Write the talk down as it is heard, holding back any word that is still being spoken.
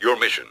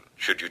permission,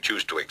 should you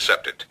choose to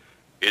accept it,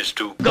 is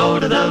to go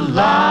to the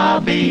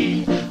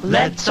lobby.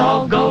 Let's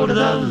all go to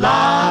the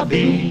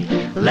lobby.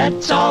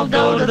 Let's all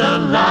go to the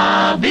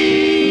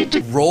lobby.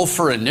 Roll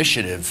for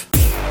initiative.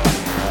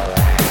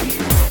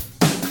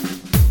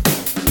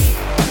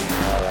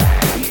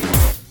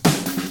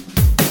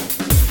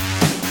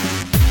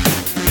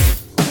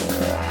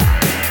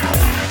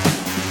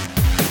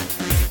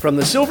 From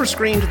the silver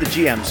screen to the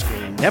GM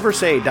screen, Never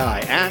Say Die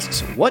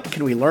asks, what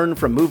can we learn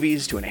from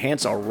movies to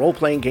enhance our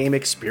role-playing game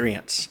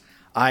experience?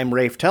 I'm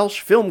Rafe Telsch,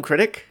 film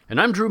critic.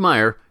 And I'm Drew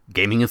Meyer,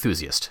 gaming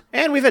enthusiast.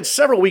 And we've had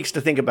several weeks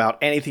to think about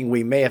anything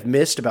we may have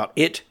missed about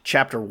It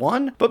Chapter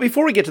 1. But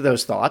before we get to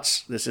those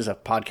thoughts, this is a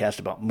podcast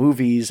about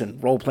movies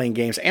and role-playing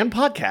games and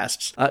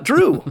podcasts.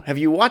 Drew, have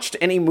you watched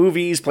any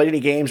movies, played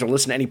any games, or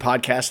listened to any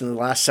podcasts in the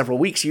last several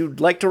weeks you'd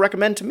like to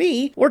recommend to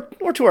me or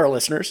to our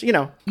listeners?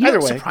 Either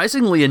way.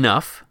 Surprisingly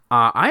enough,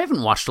 I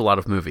haven't watched a lot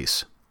of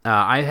movies.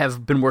 I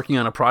have been working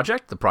on a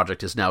project. The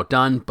project is now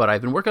done, but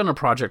I've been working on a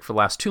project for the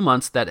last 2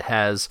 months that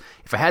has,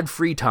 if I had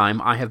free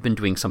time, I have been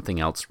doing something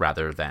else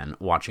rather than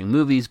watching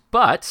movies.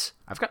 But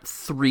I've got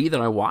 3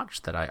 that I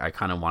watched that I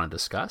kind of want to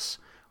discuss.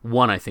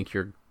 One I think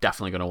you're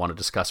definitely going to want to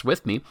discuss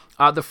with me.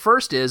 The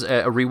first is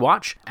a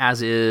rewatch,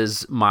 as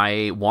is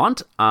my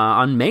want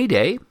on May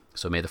Day.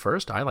 So May the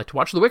 1st, I like to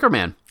watch The Wicker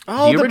Man.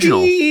 Oh, the original.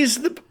 Bees!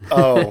 The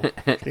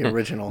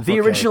original. The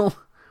original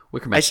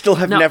Wicker Man. I still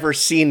have never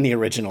seen the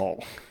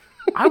original.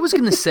 I was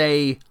going to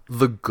say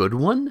the good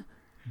one,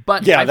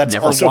 but yeah, I've that's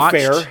never also watched,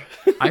 fair.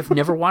 I've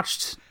never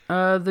watched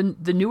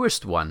the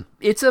newest one.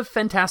 It's a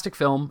fantastic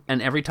film,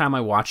 and every time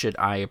I watch it,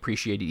 I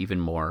appreciate it even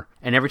more.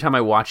 And every time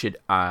I watch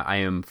it, I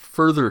am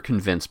further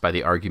convinced by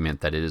the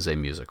argument that it is a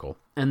musical.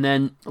 And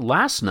then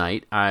last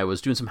night, I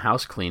was doing some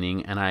house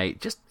cleaning, and I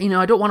just,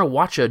 I don't want to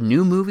watch a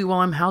new movie while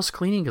I'm house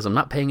cleaning because I'm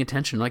not paying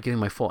attention, I'm not giving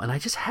my full. And I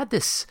just had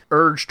this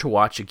urge to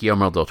watch a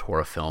Guillermo del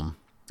Toro film.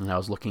 And I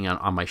was looking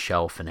on my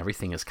shelf, and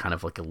everything is kind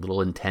of like a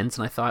little intense.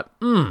 And I thought,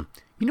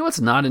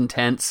 what's not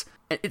intense?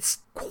 It's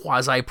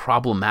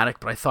quasi-problematic,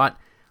 but I thought,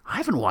 I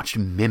haven't watched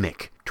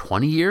Mimic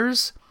 20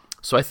 years.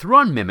 So I threw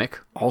on Mimic.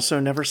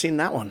 Also never seen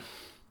that one.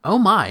 Oh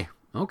my.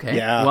 Okay.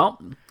 Yeah.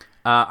 Well,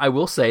 I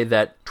will say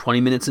that 20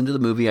 minutes into the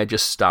movie, I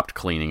just stopped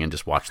cleaning and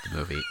just watched the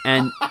movie.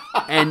 And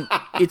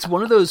it's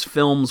one of those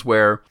films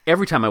where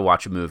every time I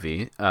watch a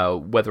movie,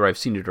 whether I've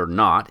seen it or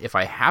not, if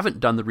I haven't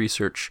done the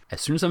research, as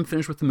soon as I'm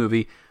finished with the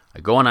movie, I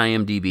go on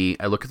IMDb,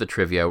 I look at the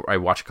trivia, I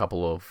watch a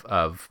couple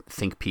of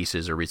think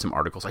pieces or read some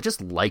articles. I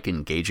just like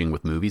engaging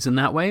with movies in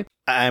that way.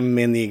 I'm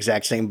in the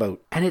exact same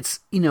boat. And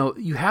it's,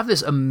 you have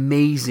this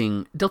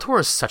amazing... Del Toro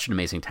is such an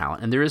amazing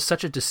talent, and there is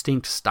such a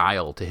distinct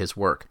style to his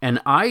work.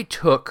 And I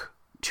took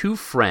 2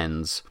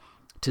 friends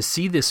to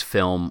see this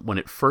film when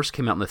it first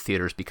came out in the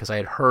theaters because I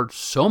had heard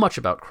so much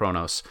about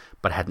Cronos,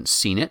 but hadn't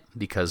seen it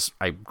because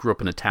I grew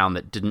up in a town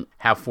that didn't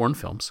have foreign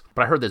films.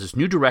 But I heard there's this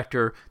new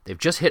director, they've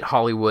just hit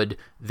Hollywood,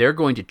 they're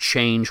going to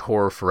change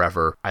horror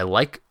forever. I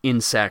like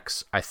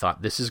insects, I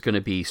thought this is going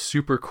to be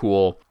super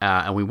cool,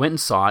 and we went and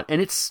saw it,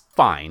 and it's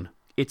fine.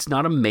 It's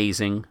not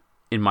amazing,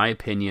 in my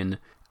opinion.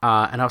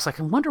 And I was like,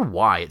 I wonder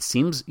why. It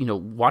seems,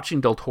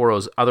 watching Del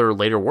Toro's other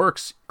later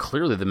works,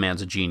 clearly the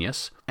man's a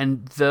genius.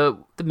 And the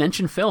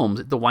mentioned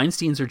films, the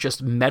Weinsteins are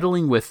just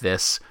meddling with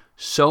this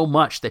so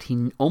much that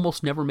he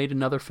almost never made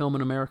another film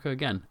in America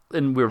again.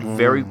 And we're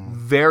very,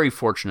 very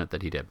fortunate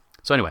that he did.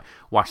 So anyway,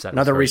 watch that.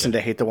 Another reason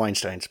to hate the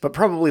Weinsteins, but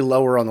probably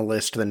lower on the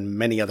list than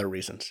many other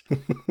reasons.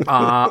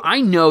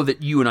 I know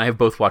that you and I have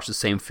both watched the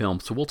same film,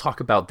 so we'll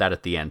talk about that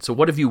at the end. So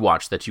what have you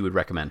watched that you would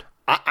recommend?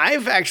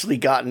 I've actually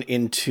gotten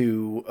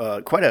into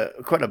quite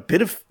a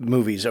bit of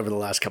movies over the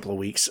last couple of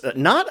weeks.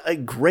 Not a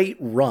great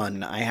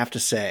run, I have to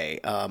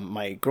say.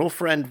 My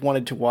girlfriend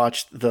wanted to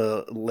watch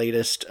the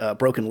latest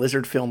Broken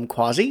Lizard film,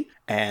 Quasi,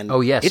 and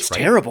it's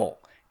terrible.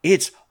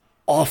 It's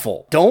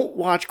awful. Don't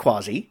watch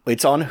Quasi.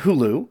 It's on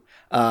Hulu.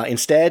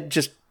 Instead,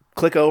 just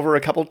click over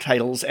a couple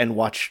titles and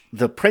watch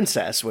The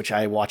Princess, which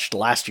I watched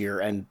last year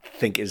and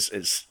think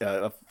is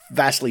a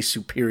vastly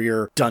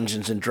superior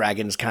Dungeons and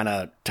Dragons kind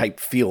of type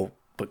feel.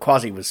 But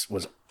Quasi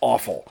was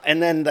awful. And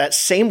then that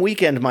same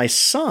weekend, my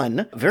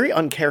son, very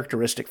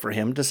uncharacteristic for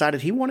him,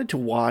 decided he wanted to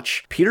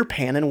watch Peter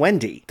Pan and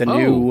Wendy,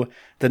 the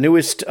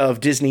newest of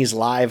Disney's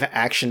live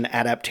action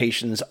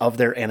adaptations of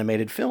their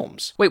animated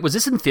films. Wait, was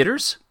this in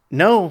theaters?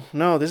 No,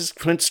 this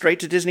went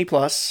straight to Disney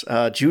Plus.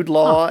 Jude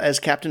Law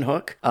as Captain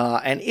Hook.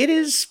 And it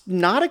is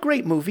not a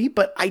great movie,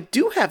 but I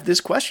do have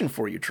this question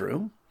for you,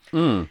 Drew.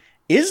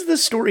 Is the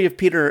story of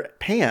Peter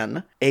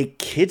Pan a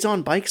kids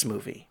on bikes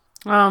movie?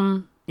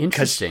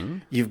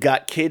 Interesting. You've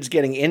got kids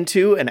getting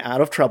into and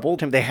out of trouble.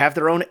 They have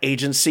their own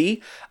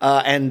agency.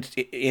 And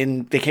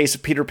in the case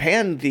of Peter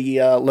Pan,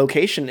 the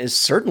location is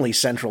certainly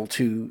central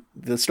to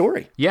the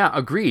story. Yeah,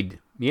 agreed.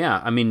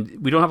 Yeah, I mean,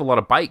 we don't have a lot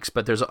of bikes,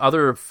 but there's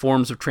other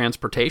forms of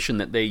transportation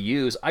that they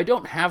use. I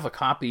don't have a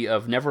copy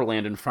of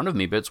Neverland in front of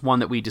me, but it's one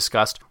that we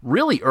discussed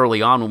really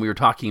early on when we were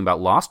talking about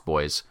Lost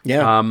Boys.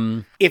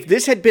 Yeah. If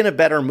this had been a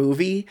better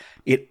movie,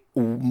 it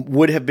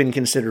would have been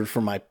considered for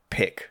my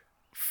pick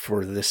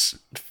for this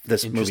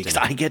movie because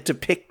I get to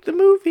pick the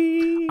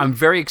movie. I'm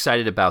very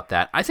excited about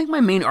that. I think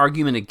my main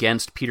argument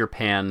against Peter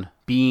Pan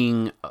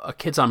being a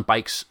Kids on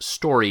Bikes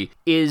story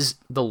is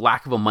the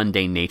lack of a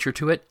mundane nature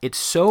to it. It's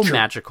so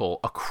magical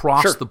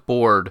across the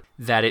board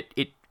that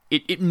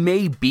it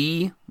may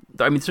be,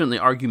 I mean, certainly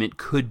argument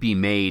could be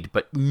made,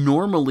 but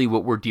normally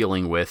what we're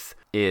dealing with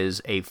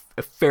is a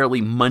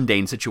fairly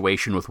mundane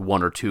situation with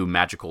one or two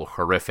magical,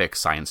 horrific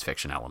science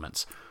fiction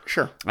elements.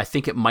 Sure. I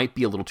think it might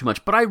be a little too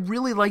much, but I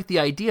really like the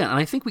idea, and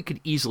I think we could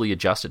easily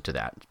adjust it to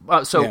that.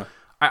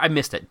 I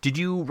missed it. Did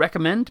you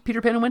recommend Peter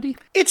Pan and Wendy?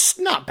 It's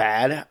not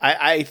bad.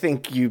 I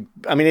think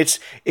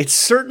it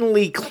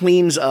certainly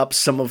cleans up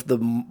some of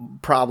the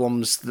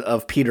problems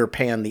of Peter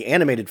Pan, the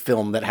animated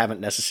film, that haven't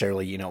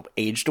necessarily,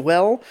 aged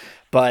well,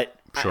 but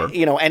sure.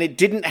 And it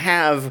didn't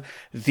have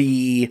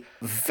the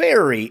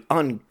very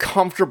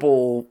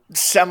uncomfortable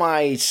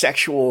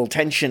semi-sexual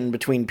tension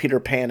between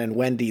Peter Pan and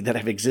Wendy that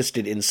have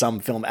existed in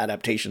some film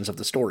adaptations of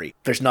the story.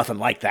 There's nothing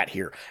like that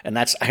here. And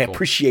I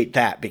appreciate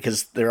that,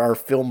 because there are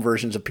film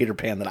versions of Peter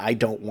Pan that I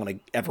don't want to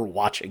ever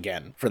watch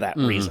again for that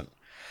reason.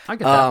 I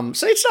get that.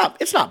 So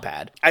it's not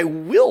bad. I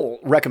will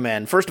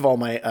recommend, first of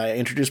all, I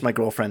introduced my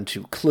girlfriend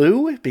to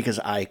Clue because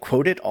I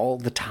quote it all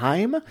the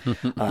time.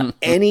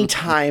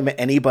 Anytime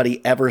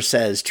anybody ever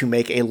says to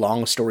make a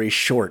long story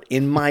short,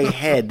 in my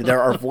head,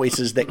 there are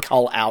voices that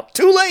call out,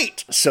 too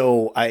late!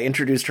 So I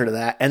introduced her to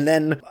that. And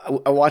then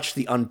I watched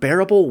The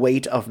Unbearable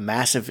Weight of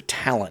Massive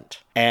Talent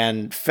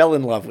and fell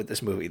in love with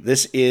this movie.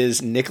 This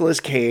is Nicolas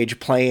Cage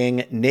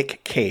playing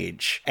Nick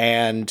Cage.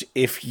 And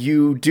if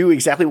you do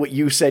exactly what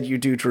you said you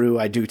do, Drew,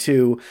 I do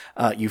too,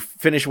 you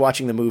finish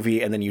watching the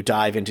movie and then you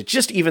dive into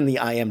just even the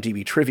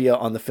IMDb trivia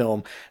on the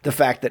film, the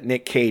fact that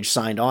Nick Cage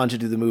signed on to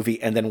do the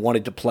movie and then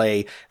wanted to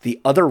play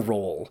the other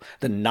role,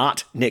 the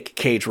not Nick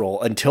Cage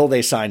role, until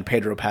they signed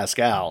Pedro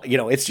Pascal.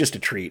 It's just a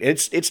treat.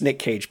 It's Nick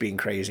Cage being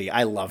crazy.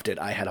 I loved it.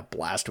 I had a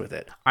blast with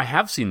it. I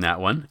have seen that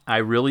one. I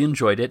really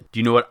enjoyed it. Do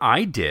you know what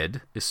I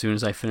did as soon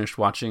as I finished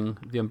watching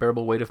The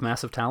Unbearable Weight of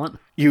Massive Talent?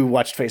 You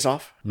watched Face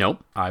Off?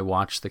 Nope. I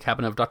watched The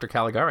Cabinet of Dr.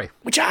 Caligari.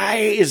 Which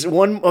is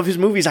one of his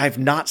movies I've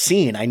not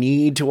seen. I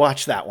need to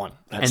watch that one.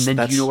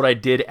 Do you know what I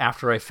did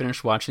after I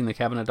finished watching The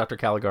Cabinet of Dr.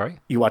 Caligari?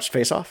 You watched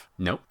Face Off?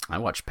 Nope. I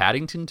watched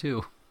Paddington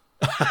 2.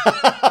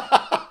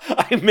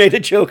 I made a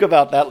joke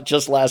about that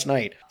just last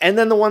night. And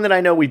then the one that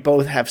I know we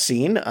both have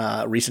seen,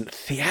 recent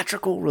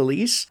theatrical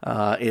release,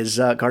 is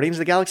Guardians of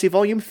the Galaxy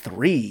Volume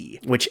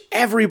 3, which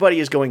everybody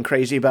is going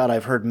crazy about.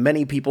 I've heard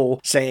many people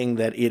saying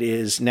that it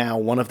is now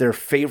one of their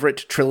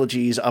favorite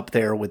trilogies, up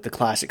there with the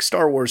classic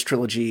Star Wars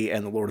trilogy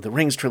and the Lord of the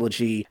Rings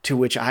trilogy, to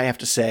which I have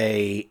to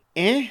say,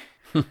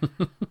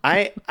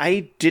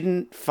 I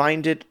didn't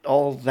find it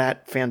all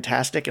that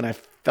fantastic, and I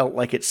felt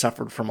like it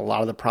suffered from a lot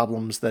of the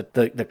problems that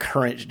the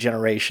current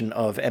generation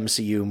of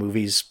MCU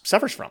movies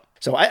suffers from.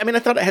 So, I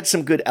thought it had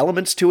some good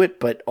elements to it,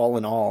 but all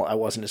in all, I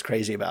wasn't as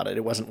crazy about it.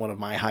 It wasn't one of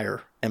my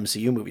higher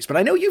MCU movies. But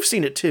I know you've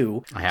seen it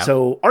too. I have.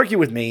 So argue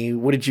with me.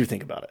 What did you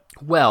think about it?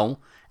 Well,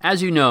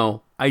 as you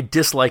know, I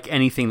dislike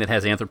anything that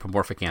has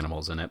anthropomorphic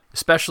animals in it,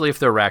 especially if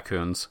they're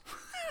raccoons.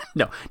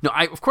 No,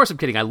 of course I'm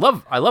kidding. I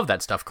love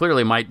that stuff.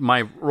 Clearly,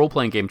 my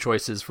role-playing game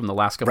choices from the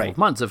last couple of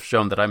months have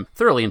shown that I'm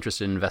thoroughly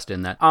interested and invested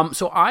in that.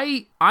 So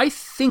I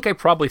think I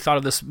probably thought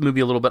of this movie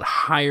a little bit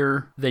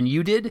higher than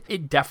you did.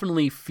 It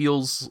definitely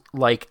feels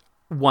like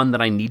one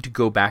that I need to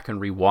go back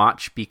and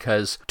rewatch,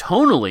 because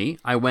tonally,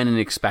 I went in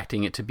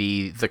expecting it to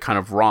be the kind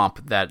of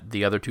romp that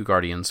the other two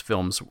Guardians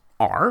films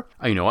are.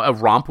 A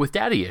romp with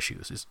daddy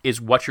issues is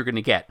what you're going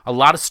to get. A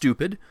lot of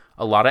stupid,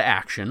 a lot of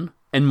action,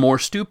 and more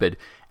stupid.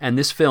 And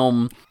this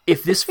film,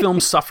 if this film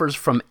suffers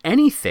from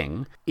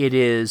anything, it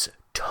is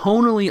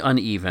tonally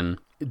uneven,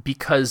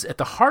 because at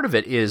the heart of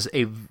it is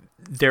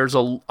there's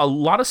a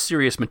lot of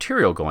serious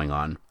material going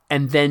on.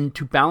 And then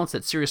to balance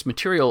that serious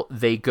material,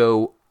 they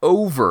go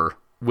over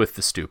with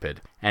the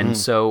stupid. And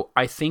so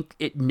I think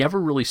it never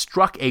really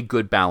struck a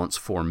good balance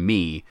for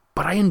me.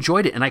 But I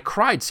enjoyed it, and I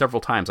cried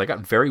several times. I got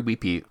very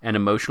weepy and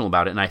emotional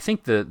about it. And I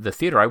think the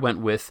theater I went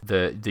with,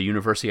 the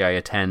university I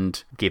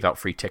attend, gave out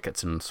free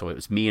tickets. And so it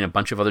was me and a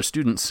bunch of other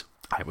students.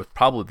 I was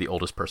probably the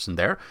oldest person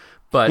there.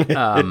 But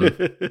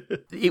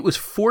it was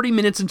 40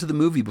 minutes into the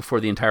movie before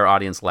the entire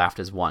audience laughed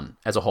as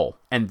a whole.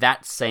 And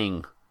that's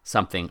saying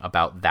something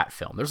about that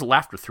film. There's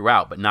laughter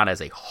throughout, but not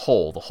as a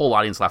whole. The whole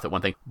audience laughed at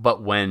one thing.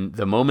 But when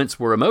the moments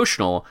were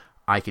emotional,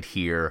 I could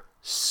hear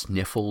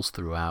sniffles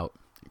throughout,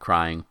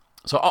 crying.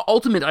 So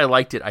ultimately, I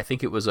liked it. I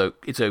think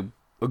it's a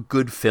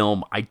good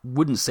film. I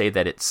wouldn't say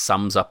that it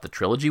sums up the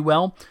trilogy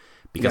well,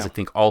 because I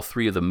think all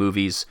three of the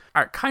movies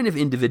are kind of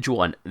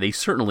individual, and they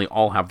certainly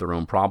all have their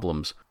own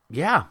problems.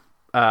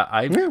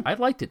 I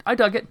liked it. I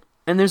dug it.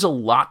 And there's a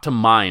lot to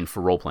mine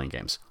for role-playing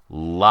games.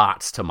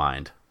 Lots to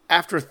mine.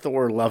 After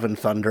Thor Love and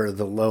Thunder,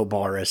 the low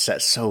bar is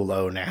set so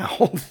low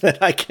now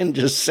that I can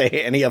just say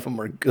any of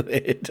them are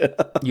good.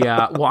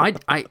 Yeah, well,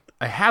 I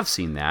have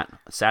seen that.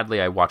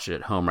 Sadly, I watched it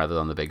at home rather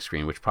than on the big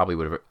screen, which probably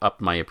would have upped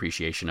my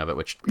appreciation of it,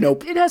 which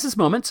Nope. It has its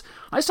moments.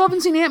 I still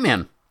haven't seen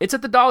Ant-Man. It's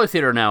at the Dollar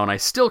Theater now, and I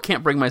still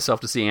can't bring myself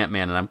to see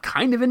Ant-Man, and I'm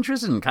kind of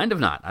interested and kind of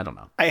not. I don't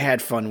know. I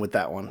had fun with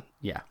that one.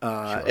 Yeah.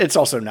 Sure. It's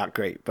also not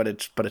great, but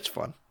it's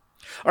fun.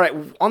 All right,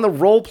 on the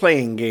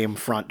role-playing game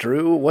front,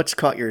 Drew, what's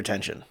caught your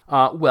attention?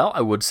 Well,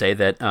 I would say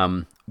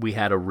that we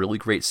had a really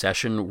great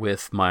session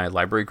with my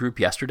library group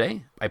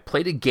yesterday. I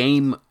played a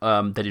game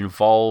that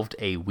involved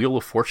a Wheel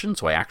of Fortune,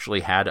 so I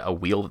actually had a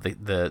wheel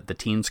that the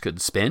teens could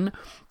spin.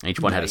 Each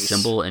one had a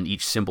symbol, and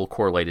each symbol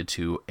correlated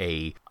to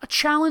a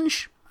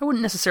challenge. I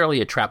wouldn't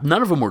necessarily a trap.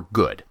 None of them were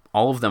good.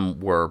 All of them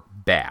were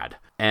bad.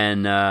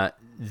 And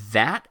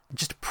that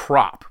just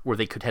prop where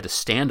they had to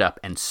stand up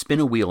and spin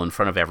a wheel in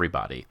front of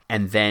everybody,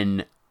 and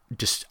then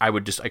I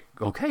would just like,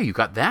 okay, you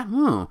got that?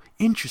 Oh,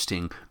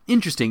 interesting.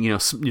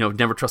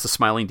 Never trust a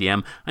smiling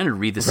DM. I'm gonna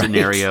read the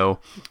scenario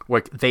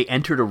where they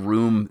entered a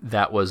room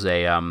that was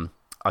a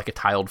like a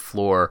tiled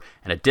floor,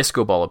 and a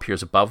disco ball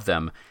appears above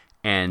them,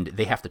 and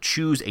they have to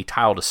choose a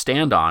tile to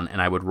stand on. And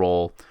I would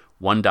roll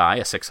one die,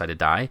 a 6-sided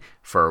die,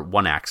 for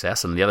one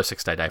access, and the other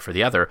 6-sided die for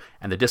the other,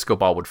 and the disco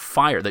ball would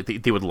fire.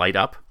 They would light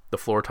up. The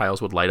floor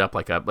tiles would light up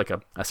like a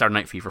Saturday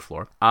Night Fever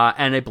floor.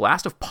 And a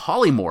blast of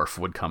polymorph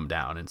would come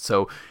down. And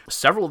so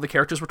several of the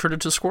characters were turned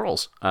into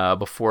squirrels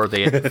before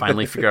they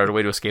finally figured out a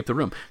way to escape the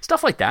room.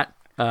 Stuff like that.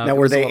 Now,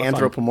 were they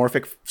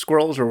anthropomorphic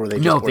squirrels, or were they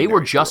just No, they were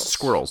just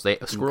squirrels?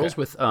 Squirrels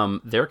with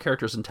their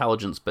character's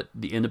intelligence, but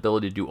the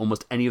inability to do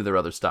almost any of their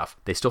other stuff.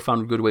 They still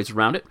found good ways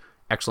around it.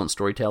 Excellent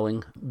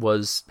storytelling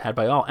was had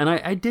by all. And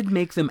I did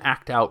make them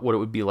act out what it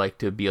would be like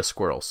to be a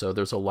squirrel. So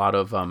there's a lot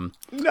of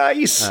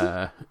nice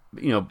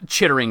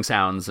chittering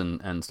sounds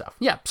and stuff.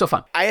 Yeah, so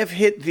fun. I have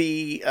hit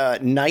the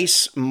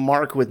nice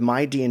mark with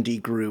my D&D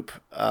group.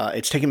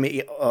 It's taken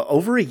me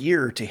over a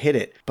year to hit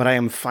it, but I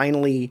am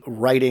finally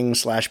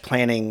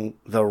writing/planning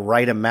the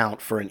right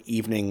amount for an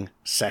evening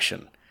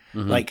session.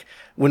 Mm-hmm. Like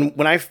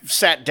when I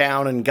sat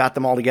down and got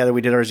them all together,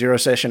 we did our 0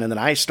 session, and then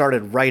I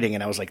started writing,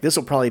 and I was like, this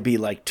will probably be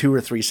like 2 or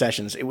 3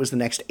 sessions. It was the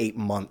next 8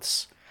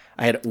 months.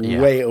 I had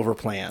way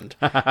overplanned.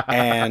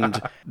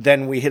 And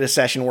then we hit a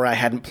session where I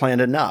hadn't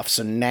planned enough.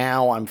 So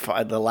now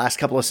the last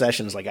couple of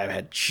sessions, like I've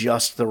had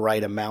just the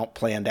right amount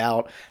planned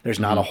out. There's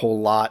not a whole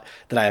lot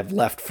that I have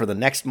left for the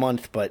next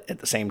month, but at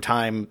the same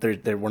time,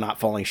 we're not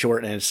falling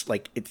short. And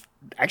it's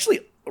actually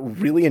a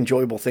really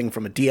enjoyable thing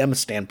from a DM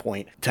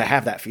standpoint to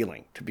have that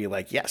feeling, to be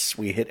like, yes,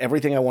 we hit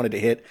everything I wanted to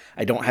hit.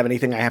 I don't have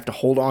anything I have to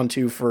hold on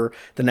to for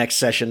the next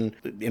session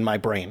in my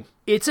brain.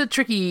 It's a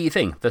tricky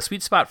thing. The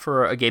sweet spot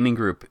for a gaming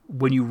group,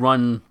 when you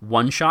run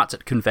one-shots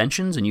at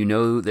conventions and you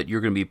know that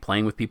you're going to be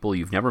playing with people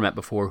you've never met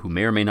before who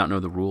may or may not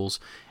know the rules,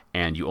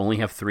 and you only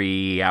have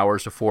 3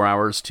 hours to 4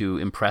 hours to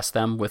impress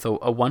them with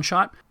a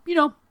one-shot,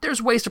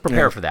 there's ways to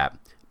prepare for that.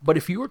 But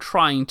if you're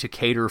trying to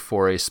cater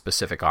for a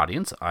specific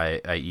audience,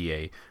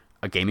 i.e.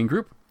 a gaming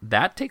group,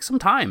 that takes some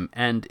time.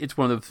 And it's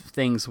one of the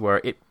things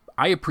where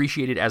I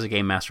appreciate it as a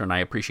game master, and I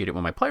appreciate it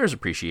when my players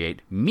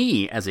appreciate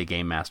me as a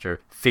game master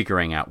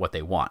figuring out what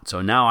they want.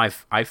 So now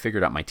I've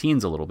figured out my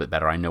teens a little bit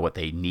better. I know what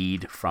they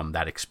need from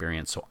that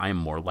experience, so I'm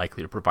more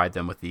likely to provide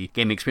them with the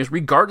gaming experience,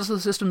 regardless of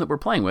the system that we're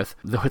playing with,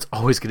 though it's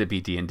always going to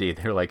be D&D.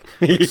 They're like,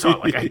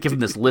 I give them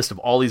this list of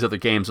all these other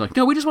games. I'm like,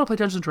 no, we just want to play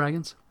Dungeons &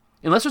 Dragons.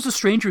 Unless there's a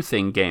Stranger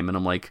Thing game, and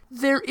I'm like,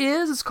 there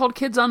is. It's called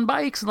Kids on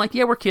Bikes. And like,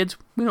 yeah, we're kids.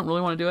 We don't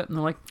really want to do it. And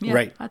they're like, yeah,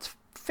 right. That's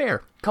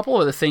fair. A couple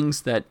of the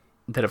things that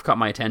have caught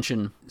my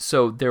attention.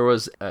 So there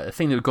was a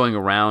thing that was going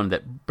around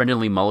that Brendan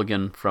Lee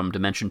Mulligan from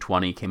Dimension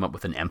 20 came up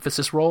with an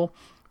emphasis role,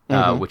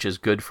 which is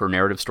good for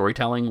narrative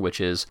storytelling,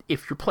 which is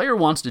if your player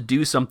wants to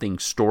do something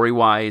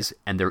story-wise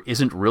and there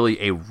isn't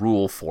really a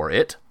rule for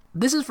it,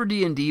 this is for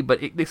D&D, but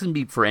this can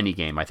be for any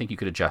game. I think you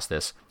could adjust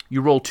this.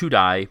 You roll 2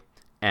 die,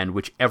 and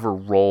whichever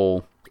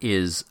roll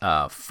is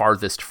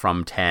farthest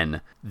from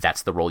 10,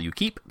 that's the roll you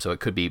keep. So it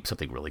could be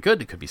something really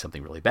good, it could be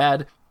something really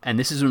bad. And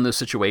this is one of those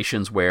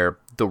situations where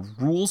the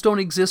rules don't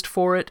exist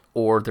for it,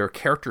 or their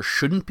character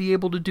shouldn't be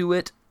able to do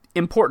it.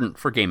 Important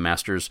for game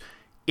masters.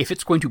 If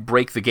it's going to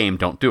break the game,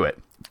 don't do it.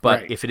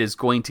 But if it is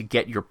going to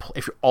get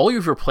if all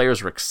of your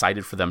players are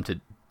excited for them to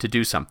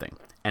do something,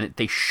 and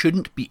they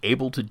shouldn't be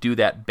able to do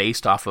that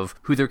based off of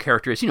who their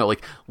character is,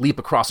 like leap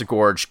across a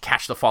gorge,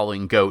 catch the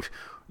falling goat,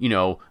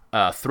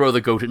 throw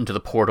the goat into the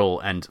portal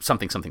and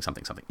something,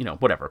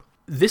 whatever.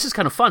 This is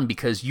kind of fun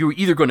because you're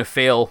either going to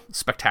fail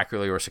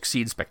spectacularly or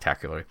succeed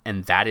spectacularly,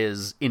 and that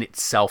is in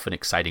itself an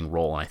exciting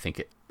role, and I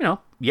think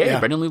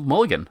Brendan Lee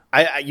Mulligan.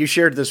 You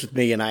shared this with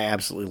me, and I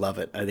absolutely love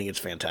it. I think it's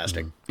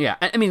fantastic. Yeah,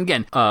 I mean,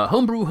 again,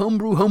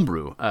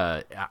 homebrew.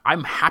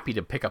 I'm happy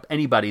to pick up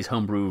anybody's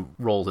homebrew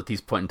roles at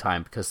this point in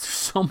time because there's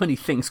so many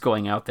things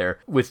going out there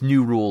with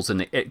new rules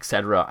and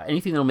etc.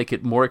 Anything that'll make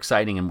it more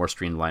exciting and more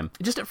streamlined.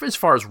 Just as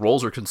far as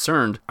roles are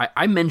concerned,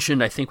 I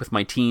mentioned, I think, with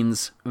my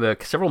teens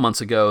several months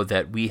ago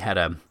that we had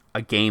a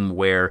game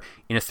where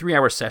in a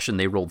 3-hour session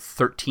they rolled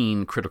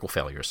 13 critical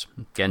failures.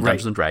 Again,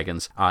 Dungeons and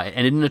Dragons,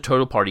 and in a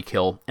total party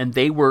kill. And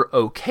they were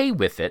okay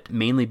with it,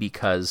 mainly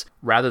because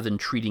rather than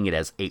treating it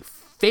as a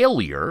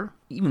failure,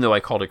 even though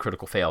I called it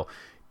critical fail,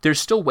 there's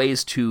still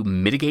ways to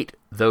mitigate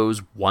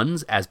those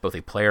ones as both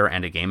a player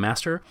and a game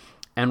master.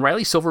 And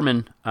Riley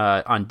Silverman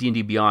on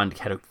D&D Beyond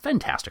had a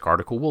fantastic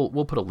article.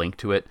 We'll put a link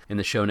to it in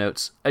the show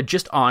notes,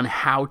 just on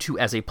how to,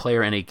 as a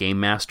player and a game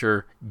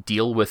master,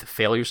 deal with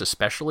failures,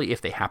 especially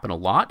if they happen a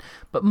lot.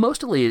 But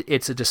mostly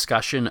it's a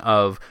discussion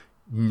of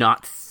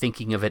not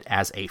thinking of it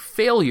as a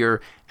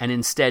failure and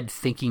instead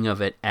thinking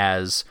of it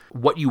as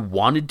what you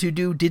wanted to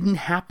do didn't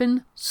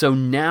happen. So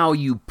now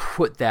you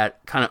put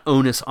that kind of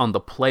onus on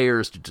the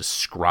players to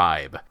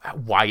describe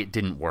why it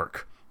didn't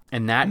work.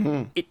 And that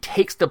it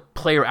takes the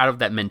player out of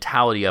that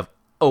mentality of,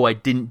 oh, I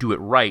didn't do it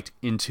right,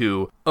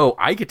 into, oh,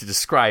 I get to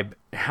describe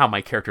how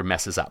my character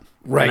messes up.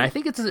 Right. And I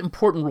think it's an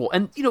important rule.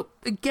 And,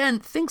 again,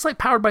 things like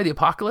Powered by the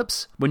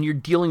Apocalypse, when you're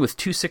dealing with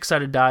 2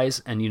 6-sided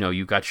dice and,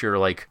 you got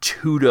your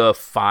 2 to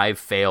 5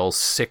 fails,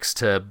 6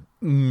 to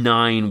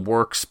 9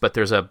 works, but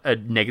there's a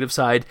negative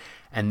side,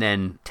 and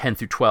then 10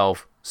 through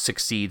 12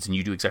 succeeds and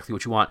you do exactly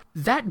what you want.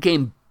 That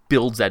game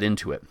builds that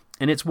into it.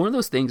 And it's one of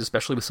those things,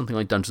 especially with something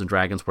like Dungeons &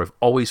 Dragons, where I've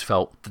always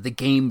felt that the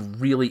game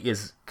really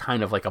is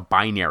kind of like a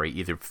binary,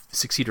 either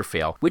succeed or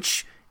fail,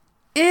 which,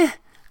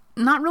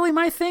 not really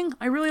my thing.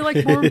 I really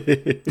like more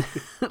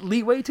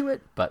leeway to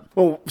it. But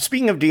well,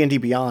 speaking of D&D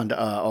Beyond,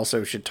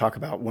 also should talk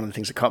about one of the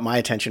things that caught my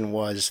attention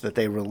was that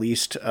they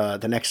released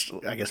the next,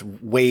 I guess,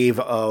 wave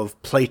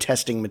of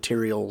playtesting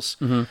materials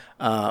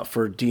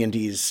for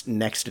D&D's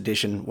next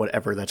edition,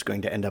 whatever that's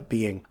going to end up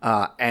being.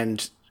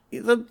 And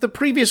the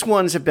previous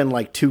ones have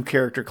been 2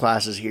 character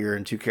classes here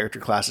and 2 character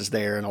classes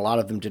there, and a lot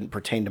of them didn't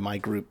pertain to my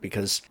group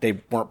because they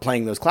weren't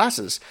playing those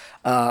classes.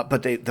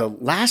 But the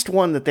last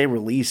one that they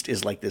released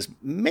is this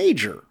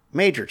major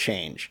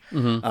change,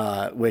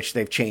 which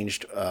they've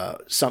changed to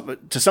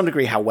some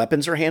degree how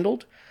weapons are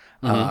handled.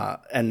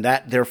 And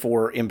that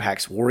therefore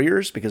impacts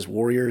warriors, because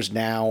warriors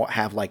now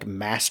have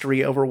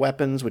mastery over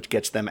weapons, which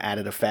gets them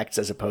added effects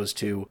as opposed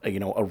to,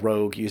 a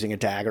rogue using a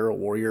dagger. A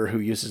warrior who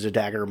uses a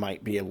dagger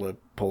might be able to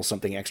pull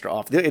something extra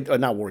off.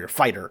 Not warrior,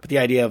 fighter. But the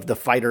idea of the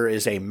fighter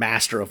is a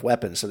master of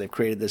weapons. So they've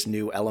created this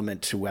new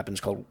element to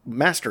weapons called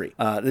mastery.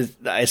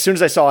 As soon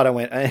as I saw it, I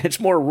went, it's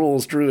more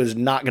rules. Drew is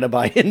not going to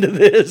buy into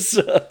this.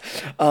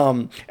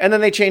 And then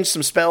they changed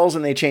some spells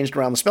and they changed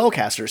around the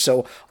spellcaster.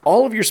 So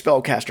all of your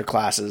spellcaster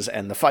classes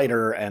and the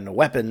fighter and the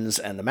weapons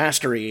and the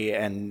mastery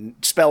and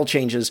spell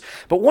changes.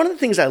 But one of the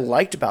things I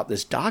liked about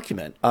this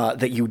document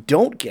that you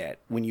don't get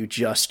when you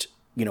just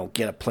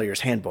get a player's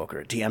handbook or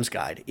a DM's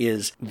guide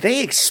is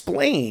they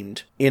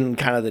explained in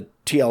kind of the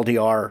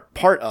TLDR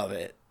part of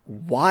it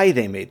why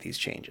they made these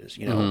changes.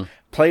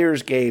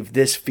 Players gave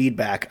this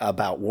feedback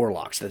about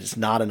warlocks, that it's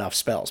not enough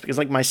spells. Because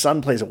my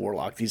son plays a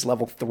warlock. He's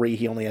level 3.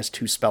 He only has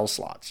 2 spell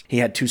slots. He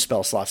had 2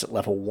 spell slots at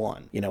level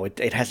 1.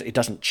 It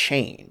doesn't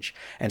change.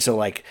 And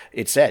so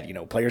it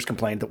said, players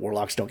complained that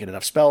warlocks don't get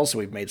enough spells. So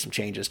we've made some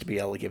changes to be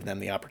able to give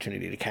them the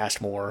opportunity to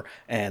cast more.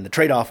 And the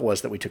trade-off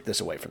was that we took this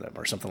away from them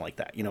or something like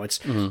that.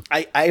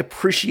 I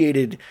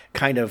appreciated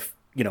kind of,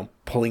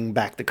 pulling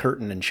back the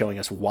curtain and showing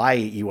us why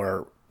you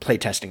are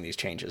playtesting these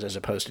changes, as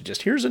opposed to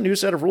just here's a new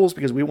set of rules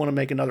because we want to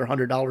make another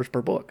 $100 per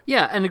book.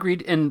 Yeah, and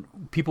agreed. And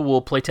people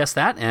will playtest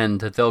that,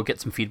 and they'll get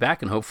some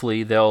feedback, and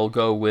hopefully they'll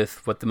go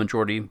with what the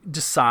majority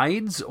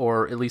decides,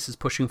 or at least is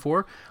pushing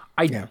for.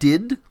 I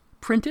did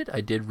print it.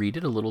 I did read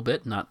it a little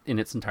bit, not in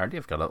its entirety.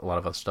 I've got a lot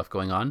of other stuff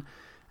going on.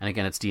 And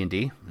again, it's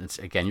D&D.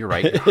 Again, you're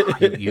right.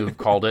 You've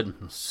called it.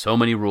 So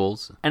many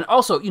rules. And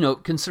also,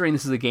 considering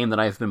this is a game that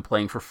I've been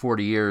playing for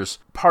 40 years,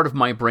 part of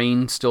my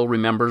brain still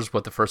remembers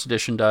what the first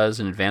edition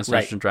does in Advanced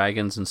Dungeons &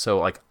 Dragons. And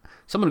so,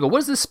 someone will go, what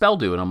does this spell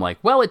do? And I'm like,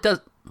 well, it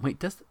does...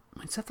 Wait, is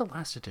that the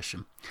last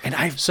edition? And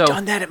I've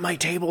done that at my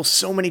table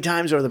so many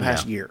times over the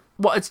past year.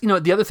 Well, it's,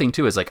 the other thing,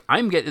 too, is,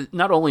 I'm getting...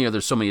 Not only are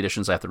there so many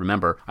editions I have to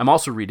remember, I'm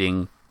also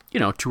reading...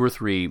 2 or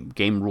 3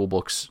 game rule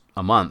books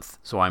a month,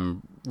 so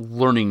I'm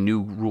learning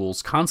new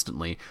rules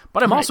constantly,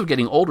 but I'm also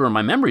getting older and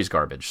my memory's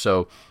garbage,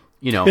 so,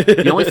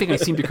 the only thing I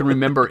seem to can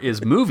remember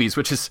is movies,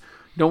 which is,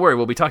 don't worry,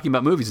 we'll be talking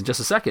about movies in just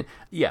a second.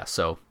 Yeah,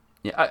 so,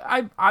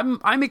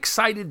 I'm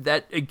excited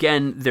that,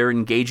 again, they're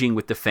engaging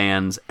with the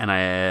fans, and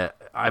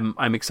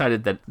I'm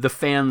excited that the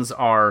fans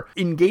are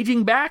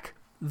engaging back,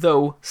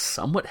 though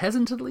somewhat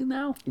hesitantly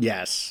now.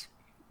 Yes.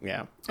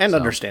 Yeah, and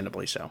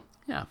understandably so.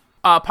 Yeah.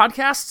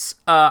 Podcasts,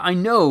 I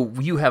know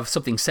you have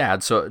something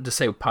sad to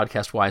say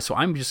podcast-wise, so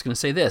I'm just going to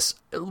say this.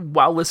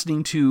 While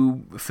listening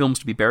to Films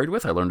to be Buried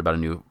With, I learned about a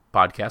new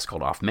podcast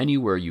called Off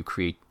Menu, where you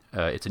create,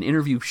 it's an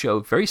interview show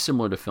very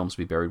similar to Films to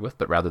be Buried With,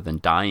 but rather than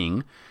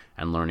dying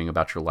and learning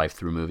about your life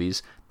through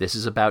movies, this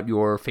is about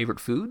your favorite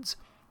foods.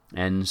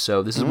 And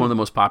so this is one of the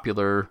most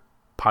popular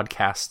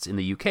podcasts in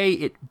the UK.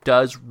 It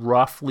does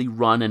roughly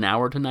run an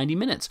hour to 90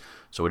 minutes.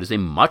 So it is a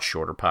much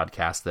shorter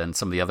podcast than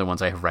some of the other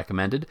ones I have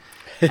recommended.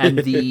 And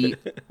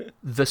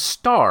the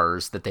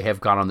stars that they have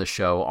got on the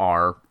show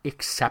are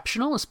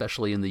exceptional,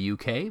 especially in the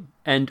UK.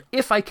 And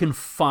if I can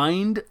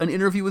find an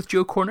interview with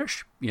Joe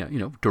Cornish,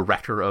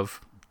 director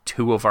of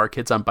 2 of our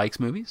Kids on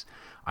Bikes movies,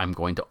 I'm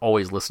going to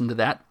always listen to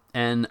that.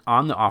 And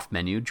on the Off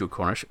Menu, Joe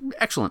Cornish,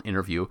 excellent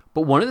interview.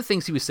 But one of the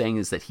things he was saying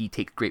is that he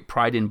takes great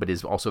pride in, but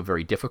is also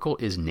very difficult,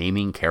 is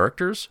naming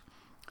characters.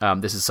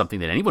 This is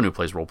something that anyone who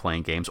plays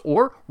role-playing games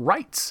or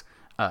writes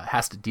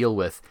has to deal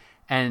with.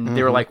 And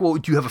they were like, well,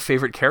 do you have a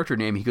favorite character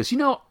name? He goes,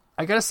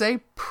 I got to say,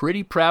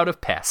 pretty proud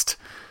of Pest.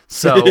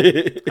 So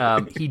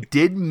he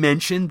did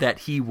mention that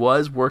he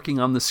was working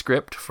on the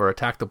script for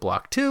Attack the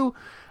Block 2.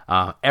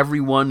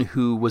 Everyone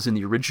who was in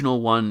the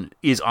original one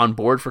is on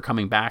board for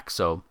coming back,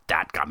 so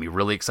that got me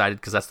really excited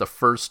because that's the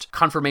first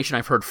confirmation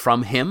I've heard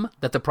from him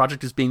that the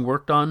project is being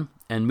worked on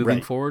and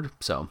moving forward.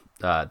 So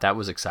that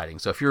was exciting.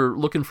 So if you're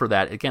looking for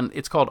that, again,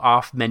 it's called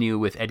Off Menu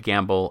with Ed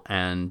Gamble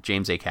and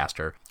James A.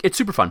 Caster. It's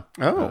super fun.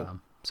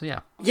 So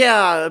yeah.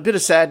 Yeah, a bit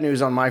of sad news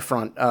on my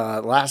front.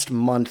 Last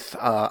month,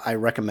 I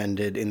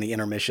recommended in the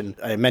intermission,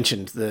 I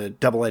mentioned the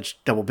Double Edge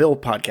Double Bill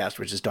podcast,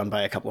 which is done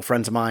by a couple of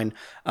friends of mine.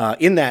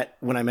 In that,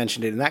 when I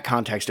mentioned it in that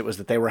context, it was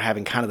that they were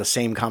having kind of the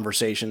same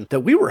conversation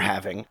that we were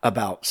having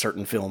about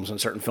certain films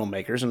and certain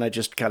filmmakers. And I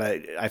just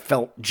I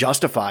felt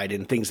justified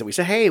in things that we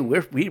say, hey,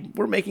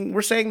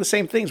 we're saying the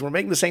same things. We're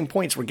making the same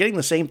points. We're getting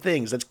the same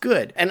things. That's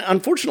good. And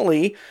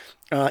unfortunately,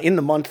 in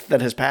the month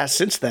that has passed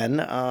since then,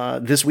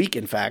 this week,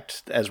 in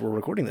fact, as we're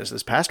recording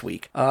this past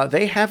week,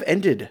 they have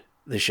ended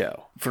the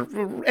show for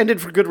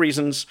good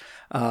reasons.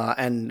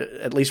 And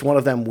at least one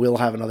of them will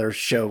have another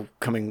show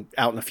coming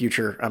out in the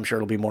future. I'm sure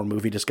it'll be more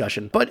movie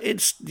discussion, but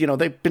it's,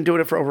 they've been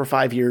doing it for over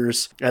 5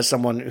 years. As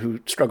someone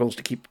who struggles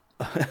to keep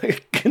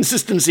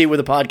consistency with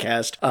a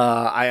podcast,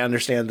 I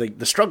understand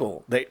the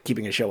struggle that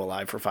keeping a show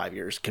alive for 5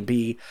 years can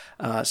be.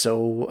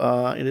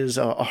 So it is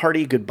a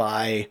hearty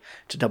goodbye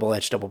to Double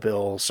Edge Double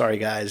Bill. Sorry,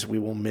 guys, we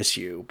will miss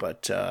you,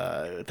 but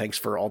thanks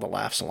for all the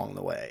laughs along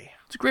the way.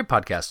 It's a great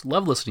podcast.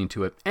 Love listening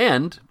to it.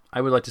 And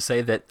I would like to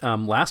say that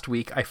last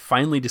week I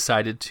finally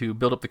decided to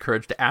build up the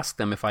courage to ask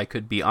them if I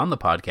could be on the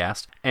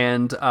podcast.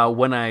 And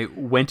when I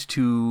went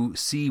to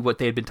see what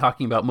they had been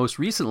talking about most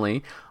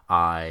recently,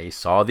 I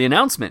saw the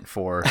announcement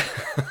for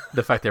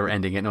the fact they were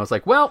ending it. And I was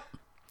like, well,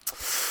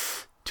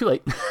 too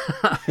late.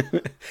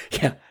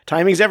 Yeah,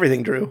 timing's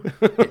everything, Drew.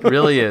 It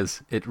really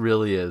is. It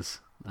really is.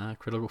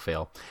 Critical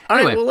fail.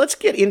 Anyway. All right, well, let's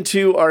get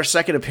into our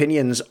second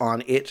opinions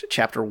on It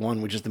Chapter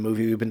 1, which is the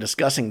movie we've been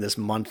discussing this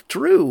month.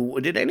 Drew,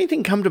 did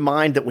anything come to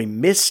mind that we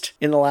missed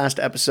in the last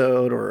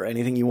episode or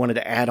anything you wanted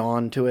to add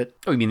on to it?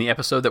 Oh, you mean the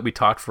episode that we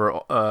talked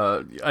for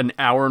an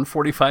hour and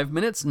 45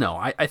 minutes? No,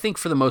 I think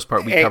for the most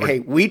part we covered... Hey,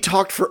 we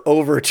talked for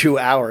over 2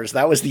 hours.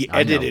 That was the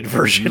edited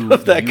version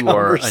of that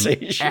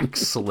conversation. You are an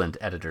excellent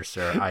editor,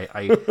 sir.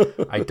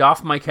 I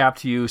doff my cap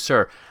to you,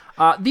 sir.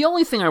 The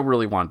only thing I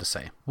really wanted to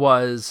say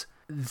was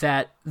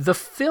that the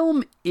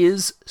film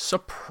is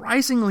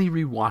surprisingly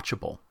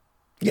rewatchable.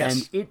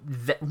 Yes. And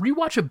that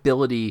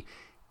rewatchability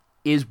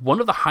is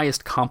one of the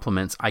highest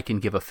compliments I can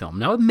give a film.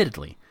 Now,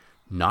 admittedly,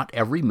 not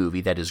every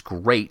movie that is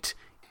great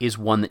is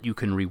one that you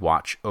can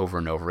rewatch over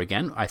and over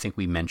again. I think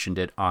we mentioned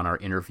it on our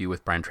interview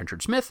with Brian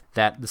Trenchard Smith,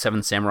 that The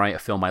Seventh Samurai, a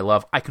film I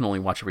love, I can only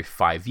watch every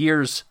 5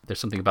 years.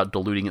 There's something about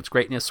diluting its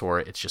greatness, or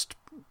it's just,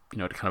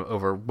 it kind of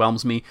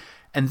overwhelms me.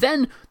 And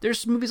then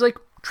there's movies like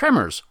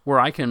Tremors, where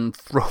I can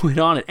throw it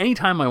on at any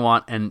time I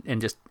want and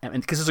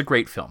because it's a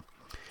great film.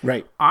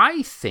 Right.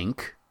 I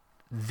think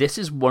this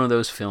is one of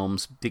those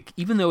films that,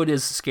 even though it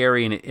is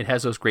scary and it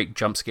has those great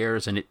jump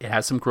scares and it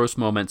has some gross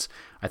moments,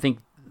 I think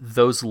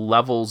those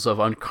levels of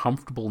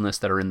uncomfortableness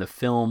that are in the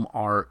film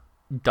are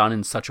done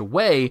in such a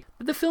way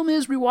that the film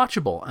is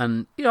rewatchable.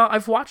 And,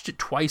 I've watched it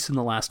twice in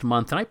the last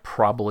month, and I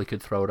probably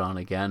could throw it on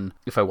again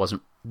if I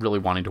wasn't really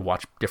wanting to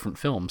watch different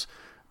films.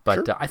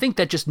 But sure. I think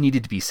that just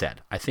needed to be said.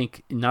 I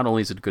think not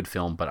only is it a good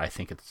film, but I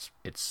think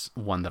it's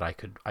one that I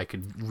could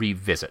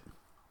revisit.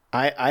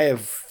 I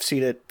have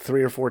seen it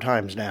 3 or 4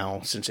 times now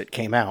since it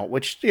came out,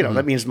 which,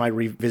 that means my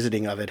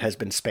revisiting of it has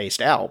been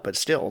spaced out. But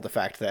still, the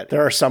fact that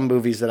there are some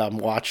movies that I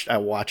watch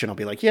and I'll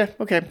be like, yeah,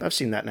 okay, I've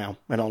seen that now,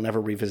 and I'll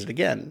never revisit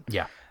again.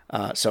 Yeah.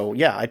 So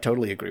yeah, I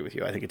totally agree with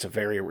you. I think it's a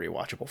very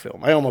rewatchable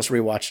film. I almost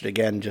rewatched it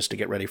again just to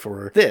get ready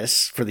for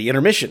the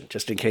intermission,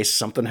 just in case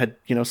something had,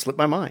 slipped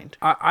my mind.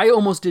 I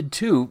almost did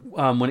too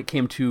when it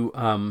came to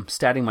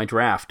statting my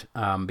draft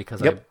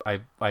because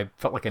I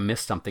felt like I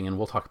missed something, and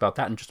we'll talk about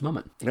that in just a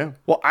moment. Yeah.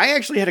 Well, I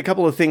actually had a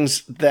couple of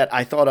things that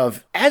I thought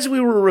of as we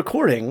were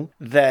recording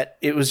that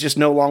it was just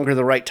no longer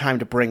the right time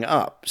to bring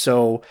up.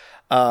 So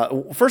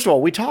first of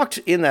all, we talked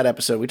in that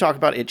episode, we talked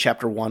about It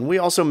Chapter 1. We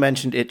also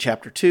mentioned It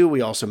Chapter 2. We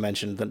also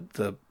mentioned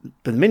the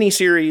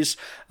miniseries.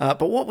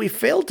 But what we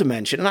failed to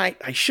mention, and I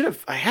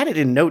had it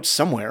in notes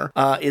somewhere,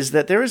 is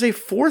that there is a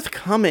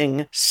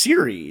forthcoming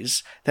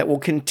series that will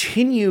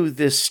continue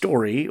this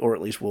story, or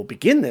at least will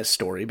begin this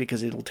story,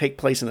 because it'll take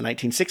place in the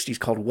 1960s,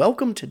 called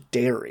Welcome to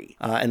Derry.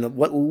 And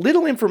what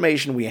little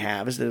information we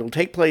have is that it'll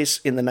take place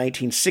in the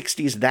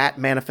 1960s, that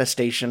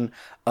manifestation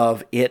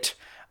of it.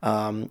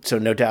 So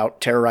no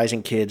doubt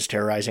terrorizing kids,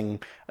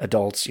 terrorizing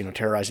adults,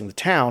 terrorizing the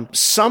town.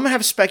 Some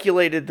have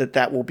speculated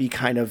that will be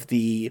kind of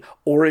the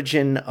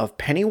origin of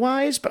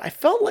Pennywise, but I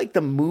felt like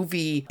the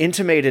movie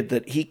intimated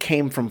that he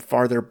came from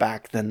farther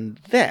back than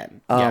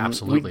then. Yeah,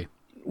 absolutely.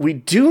 We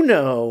do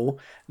know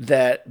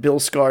that Bill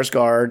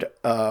Skarsgård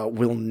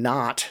will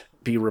not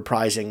be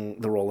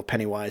reprising the role of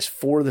Pennywise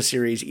for the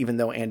series, even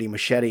though Andy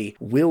Muschietti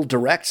will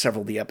direct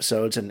several of the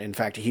episodes. And in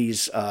fact,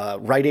 he's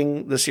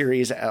writing the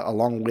series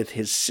along with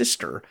his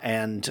sister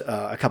and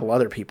a couple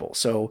other people.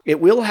 So it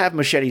will have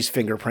Muschietti's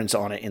fingerprints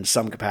on it in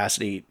some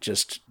capacity.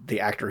 Just the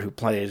actor who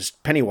plays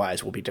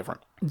Pennywise will be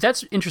different.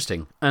 That's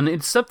interesting. And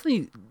it's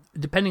something,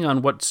 depending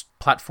on what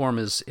platform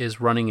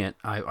is running it,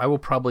 I will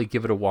probably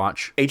give it a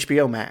watch.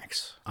 HBO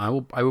Max. I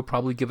will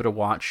probably give it a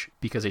watch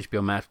because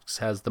HBO Max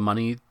has the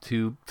money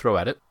to throw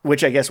at it.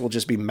 Which I guess will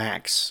just be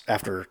Max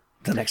after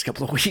the next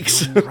couple of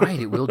weeks. Right,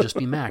 it will just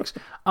be Max.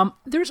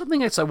 There's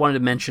something else I wanted to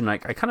mention. I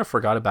kind of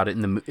forgot about it.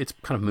 It's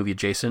kind of movie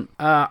adjacent.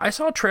 I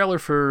saw a trailer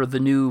for the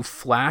new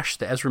Flash,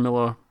 the Ezra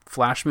Miller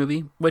Flash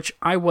movie, which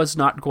I was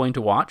not going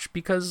to watch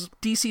because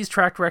DC's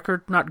track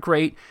record, not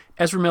great.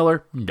 Ezra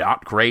Miller,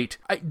 not great.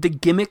 The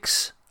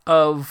gimmicks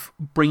of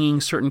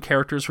bringing certain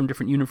characters from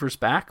different universe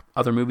back,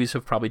 other movies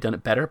have probably done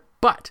it better,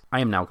 but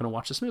I am now going to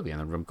watch this movie, and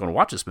I'm going to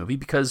watch this movie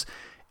because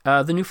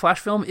the new Flash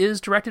film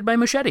is directed by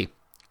Muschietti.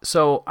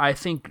 So I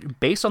think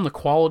based on the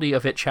quality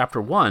of it,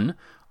 Chapter 1,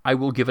 I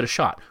will give it a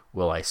shot.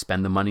 Will I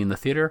spend the money in the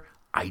theater?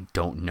 I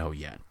don't know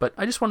yet, but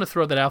I just want to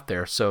throw that out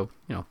there. So,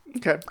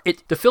 Okay.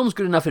 The film's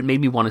good enough, it made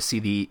me want to see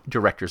the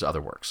director's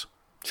other works.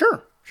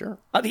 Sure.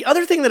 The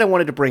other thing that I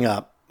wanted to bring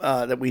up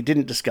that we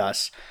didn't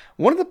discuss,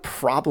 one of the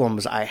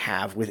problems I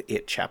have with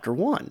It Chapter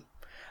 1,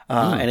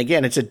 and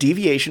again, it's a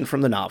deviation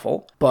from the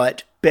novel,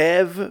 but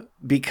Bev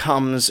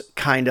becomes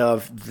kind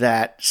of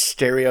that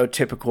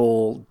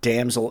stereotypical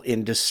damsel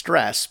in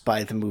distress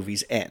by the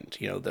movie's end.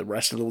 The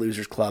rest of the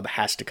Losers Club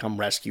has to come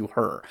rescue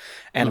her.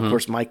 And of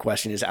course, my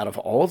question is, out of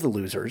all of the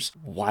losers,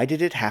 why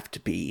did it have to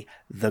be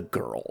the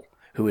girl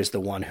who is the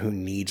one who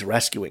needs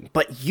rescuing?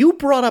 But you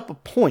brought up a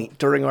point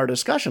during our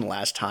discussion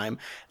last time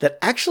that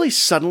actually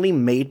suddenly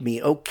made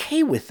me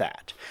okay with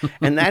that.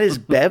 And that is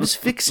Bev's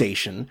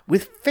fixation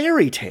with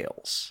fairy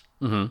tales.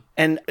 Mm-hmm.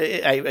 And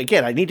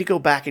I need to go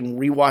back and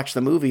rewatch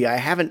the movie. I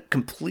haven't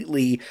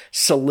completely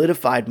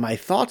solidified my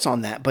thoughts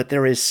on that, but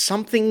there is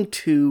something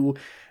to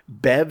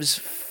Bev's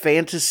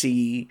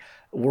fantasy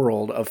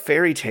world of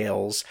fairy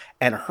tales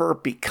and her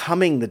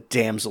becoming the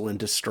damsel in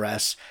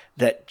distress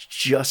that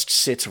just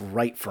sits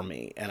right for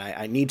me. And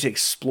I need to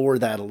explore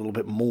that a little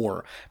bit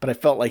more, but I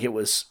felt like it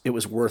was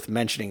worth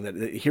mentioning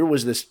that here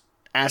was this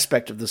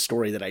aspect of the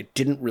story that I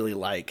didn't really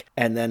like,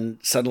 and then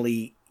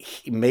suddenly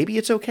maybe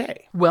it's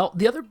okay. Well,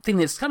 the other thing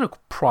that's kind of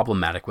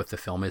problematic with the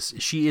film is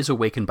she is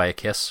awakened by a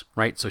kiss,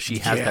 right? So she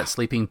has that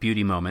Sleeping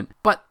Beauty moment,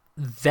 but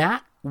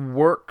that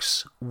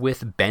works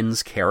with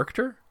Ben's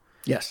character.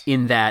 Yes.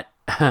 In that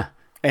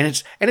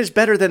and it's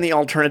better than the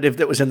alternative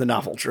that was in the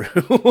novel, Drew.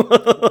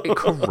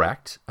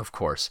 Correct, of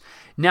course.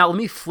 Now, let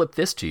me flip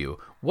this to you.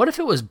 What if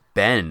it was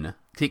Ben?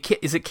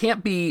 It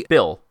can't be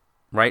Bill,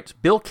 right?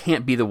 Bill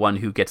can't be the one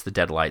who gets the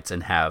deadlights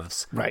and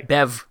has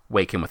Bev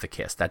wake him with a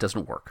kiss. That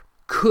doesn't work.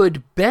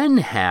 Could Ben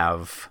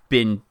have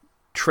been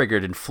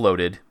triggered and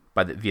floated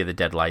via the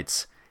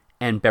deadlights,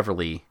 and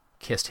Beverly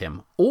kissed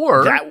him?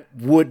 Or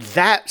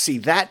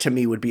that to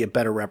me would be a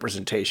better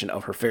representation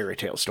of her fairy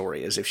tale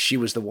story, as if she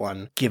was the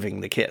one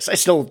giving the kiss. I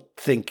still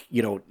think,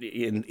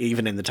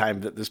 even in the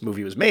time that this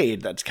movie was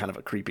made, that's kind of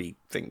a creepy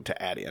thing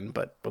to add in,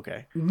 but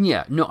okay.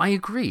 Yeah, no, I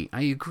agree.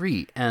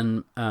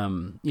 And,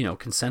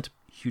 consent,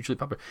 hugely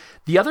popular.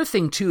 The other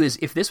thing, too, is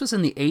if this was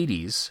in the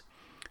 80s,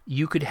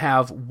 you could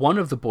have one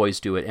of the boys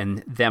do it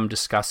and them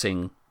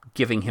discussing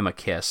giving him a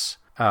kiss,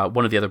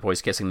 one of the other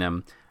boys kissing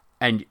them,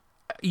 and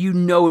it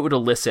would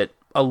elicit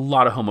a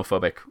lot of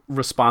homophobic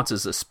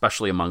responses,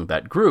 especially among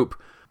that group.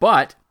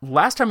 But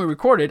last time we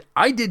recorded,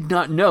 I did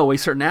not know a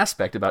certain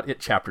aspect about It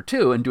Chapter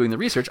 2, and doing the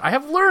research, I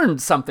have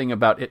learned something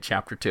about It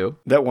Chapter 2.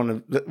 That one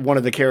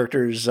of the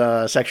characters'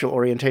 sexual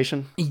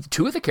orientation?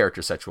 Two of the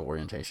characters' sexual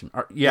orientation.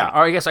 Or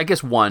I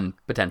guess one,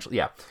 potentially,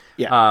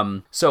 yeah.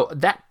 So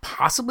that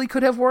possibly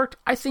could have worked.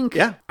 I think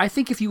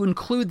if you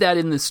include that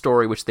in the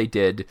story, which they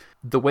did,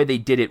 the way they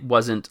did it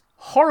wasn't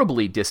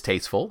horribly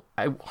distasteful,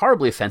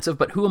 horribly offensive,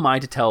 but who am I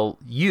to tell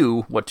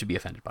you what to be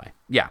offended by?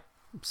 Yeah,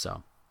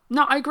 so...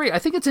 No, I agree. I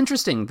think it's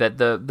interesting that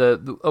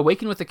the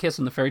Awaken with a Kiss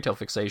and the fairy tale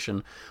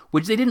fixation,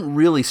 which they didn't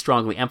really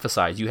strongly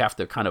emphasize, you have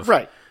to kind of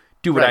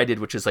do what I did,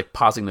 which is like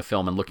pausing the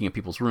film and looking at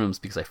people's rooms,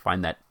 because I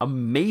find that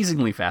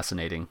amazingly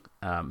fascinating,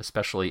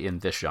 especially in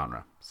this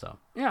genre. So,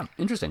 yeah,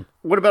 interesting.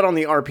 What about on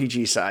the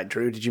RPG side,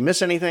 Drew? Did you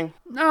miss anything?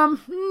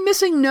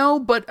 Missing, no,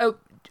 but...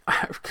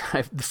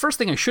 the first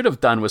thing I should have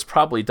done was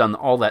probably done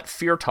all that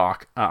fear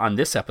talk on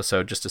this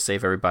episode just to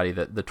save everybody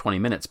the 20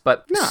 minutes.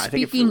 But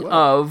speaking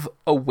of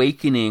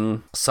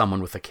awakening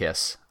someone with a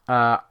kiss,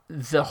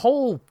 the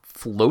whole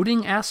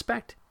floating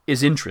aspect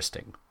is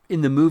interesting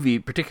in the movie,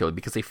 particularly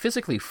because they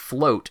physically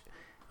float,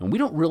 and we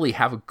don't really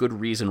have a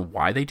good reason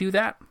why they do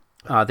that.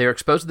 They're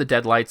exposed to the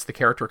deadlights. The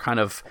character kind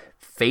of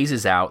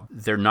phases out.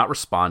 They're not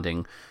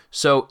responding.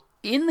 So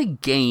in the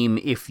game,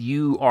 if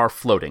you are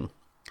floating,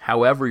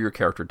 however your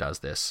character does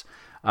this,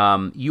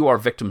 you are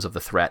victims of the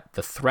threat.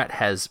 The threat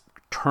has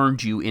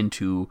turned you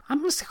into, I'm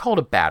going to call it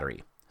a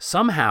battery.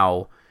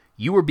 Somehow,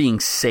 you are being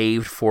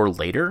saved for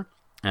later,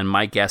 and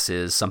my guess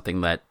is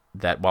something that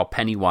that while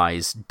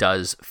Pennywise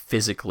does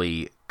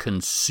physically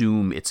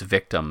consume its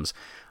victims,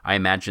 I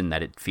imagine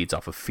that it feeds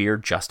off of fear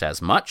just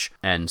as much,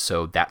 and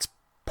so that's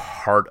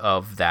part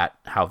of that,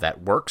 how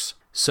that works.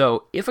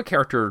 So if a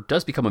character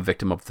does become a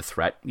victim of the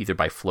threat, either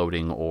by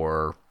floating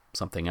or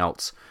something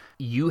else,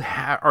 you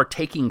are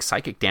taking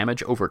psychic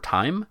damage over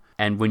time,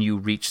 and when you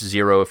reach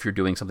 0, if you're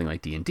doing something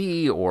like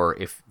D&D, or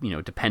if,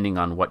 depending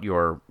on what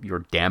your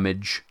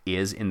damage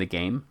is in the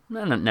game,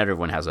 not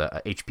everyone has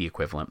a HP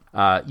equivalent,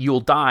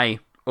 you'll die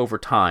over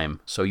time.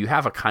 So you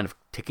have a kind of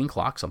ticking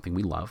clock, something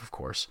we love, of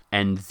course,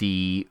 and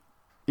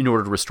in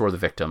order to restore the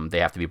victim, they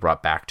have to be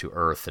brought back to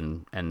Earth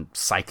and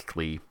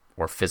psychically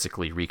or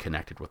physically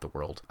reconnected with the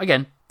world.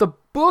 Again, the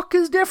book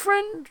is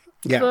different.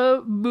 Yeah.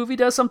 The movie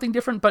does something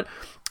different, but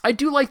I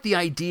do like the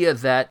idea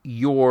that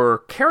your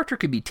character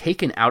could be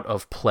taken out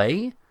of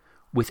play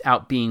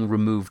without being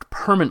removed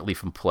permanently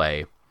from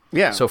play.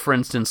 Yeah. So, for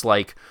instance,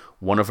 like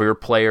one of your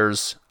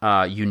players,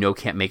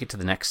 can't make it to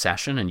the next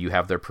session, and you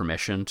have their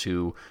permission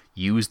to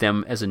use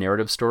them as a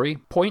narrative story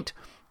point,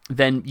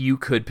 then you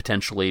could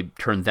potentially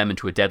turn them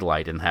into a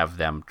deadlight and have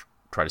them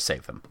try to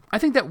save them. I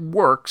think that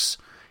works.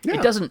 Yeah.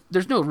 It doesn't.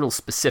 There's no real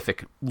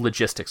specific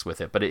logistics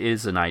with it, but it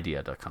is an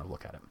idea to kind of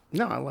look at it.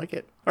 No, I like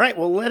it. All right,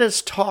 well, let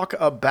us talk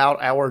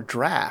about our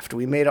draft.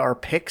 We made our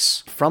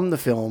picks from the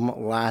film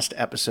last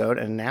episode,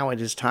 and now it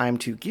is time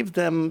to give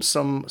them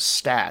some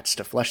stats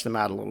to flesh them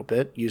out a little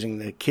bit using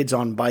the Kids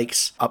on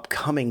Bikes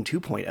upcoming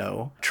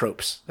 2.0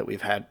 tropes that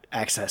we've had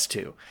access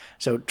to.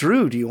 So,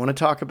 Drew, do you want to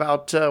talk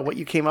about what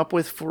you came up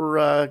with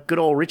for good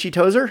old Richie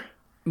Tozer?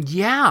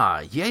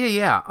 Yeah.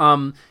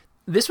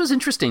 This was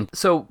interesting.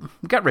 So,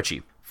 we got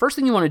Richie. First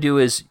thing you want to do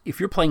is, if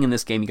you're playing in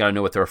this game, you got to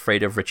know what they're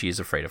afraid of. Richie is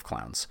afraid of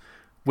clowns,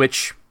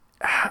 which,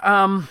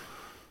 I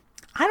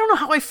don't know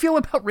how I feel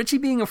about Richie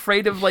being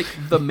afraid of like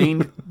the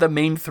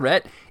main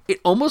threat. It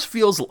almost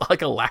feels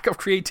like a lack of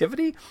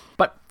creativity,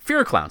 but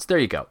fear of clowns. There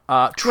you go.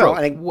 Well,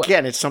 and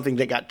again, it's something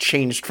that got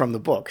changed from the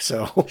book.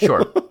 So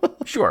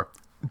sure.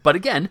 But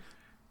again,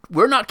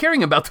 we're not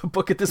caring about the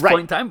book at this point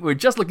in time. We're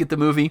just looking at the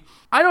movie.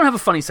 I don't have a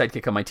funny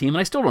sidekick on my team, and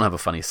I still don't have a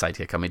funny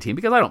sidekick on my team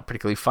because I don't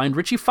particularly find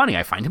Richie funny.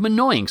 I find him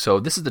annoying. So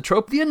this is the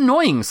trope, the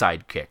annoying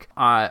sidekick.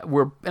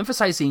 We're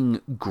emphasizing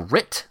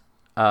grit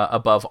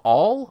above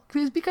all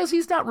because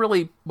he's not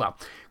really,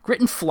 grit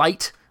and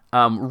flight,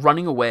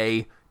 running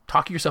away,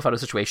 talking yourself out of a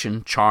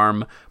situation,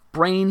 charm.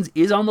 Brains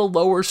is on the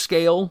lower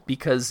scale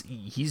because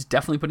he's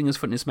definitely putting his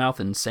foot in his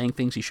mouth and saying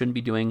things he shouldn't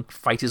be doing.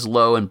 Fight is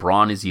low, and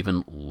brawn is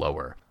even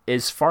lower.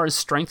 As far as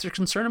strengths are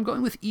concerned, I'm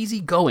going with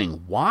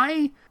easygoing.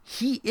 Why?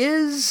 He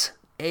is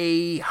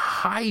a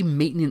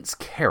high-maintenance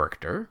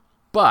character,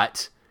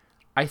 but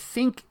I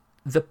think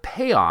the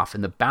payoff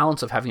and the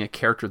balance of having a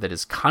character that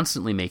is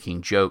constantly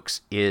making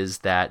jokes is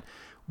that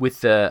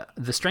with the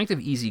strength of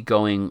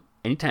easygoing,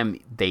 anytime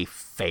they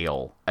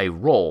fail a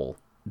roll,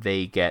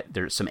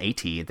 there's some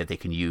AT that they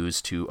can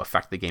use to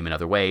affect the game in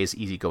other ways.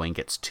 Easygoing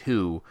gets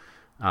 2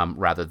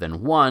 rather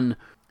than 1.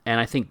 And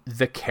I think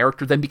the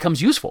character then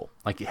becomes useful.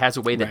 Like, it has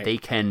a way that they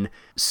can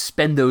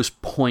spend those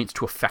points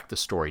to affect the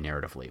story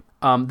narratively.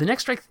 The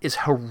next strength is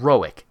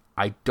heroic.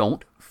 I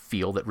don't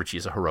feel that Richie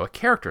is a heroic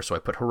character, so I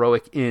put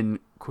heroic in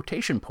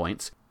quotation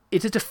points.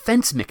 It's a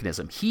defense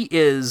mechanism. He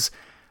is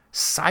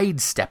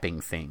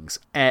sidestepping things.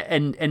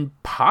 And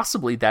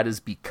possibly that is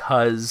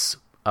because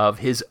of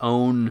his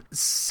own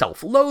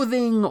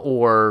self-loathing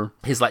or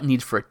his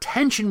need for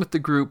attention with the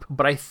group.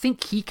 But I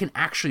think he can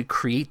actually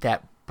create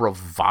that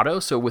bravado.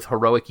 So with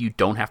heroic, you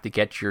don't have to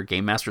get your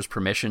game master's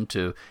permission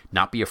to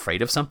not be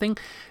afraid of something,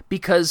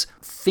 because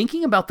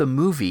thinking about the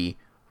movie,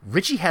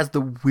 Richie has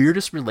the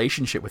weirdest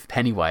relationship with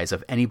Pennywise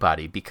of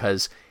anybody,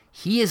 because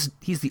he's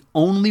the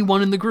only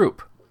one in the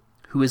group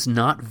who is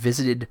not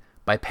visited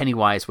by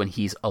Pennywise when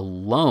he's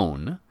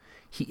alone.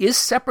 He is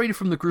separated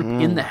from the group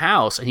in the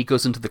house, and he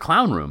goes into the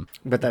clown room.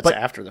 But that's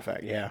after the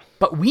fact, yeah.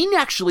 But we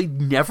actually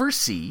never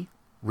see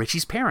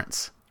Richie's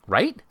parents,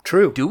 right?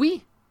 True. Do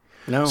we?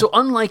 No. So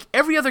unlike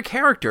every other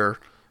character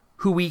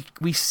who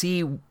we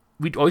see,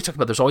 we always talk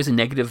about there's always a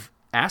negative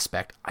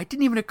aspect. It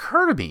didn't even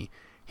occur to me.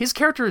 His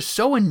character is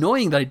so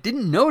annoying that I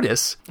didn't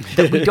notice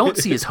that we don't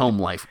see his home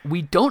life.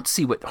 We don't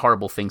see what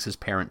horrible things his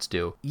parents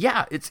do.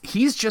 Yeah,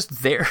 he's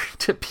just there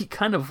to be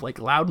kind of like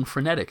loud and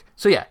frenetic.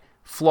 So yeah,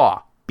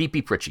 flaw. Beep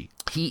beep Richie.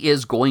 He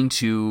is going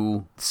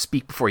to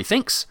speak before he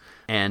thinks,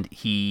 and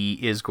he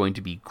is going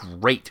to be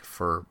great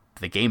for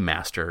the game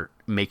master,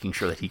 making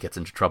sure that he gets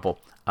into trouble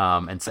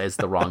and says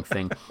the wrong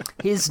thing.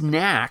 His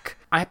knack,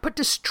 I put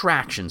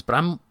distractions, but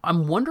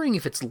I'm wondering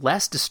if it's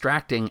less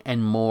distracting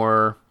and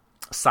more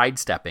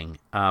sidestepping.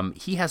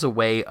 He has a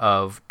way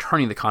of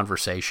turning the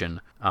conversation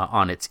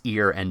on its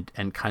ear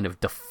and kind of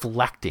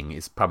deflecting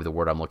is probably the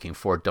word I'm looking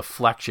for.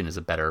 Deflection is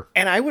a better...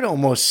 And I would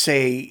almost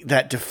say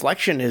that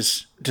deflection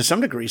is, to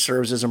some degree,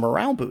 serves as a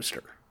morale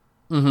booster.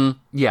 Mm-hmm.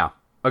 Yeah.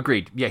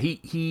 Agreed. Yeah,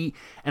 he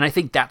and I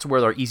think that's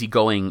where our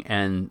easygoing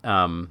and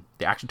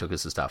the action took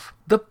us and stuff.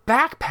 The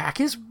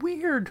backpack is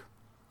weird.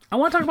 I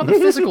want to talk about the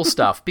physical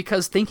stuff,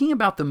 because thinking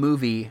about the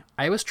movie,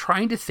 I was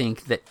trying to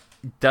think that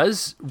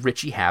does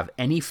Richie have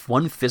any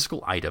one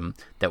physical item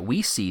that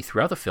we see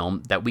throughout the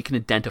film that we can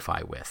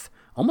identify with?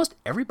 Almost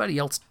everybody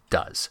else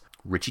does.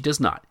 Richie does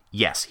not.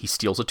 Yes, he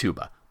steals a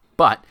tuba.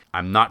 But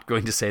I'm not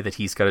going to say that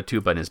he's got a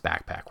tuba in his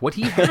backpack. What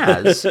he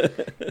has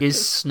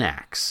is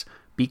snacks.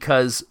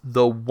 Because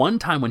the one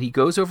time when he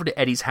goes over to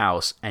Eddie's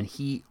house and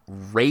he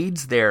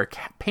raids their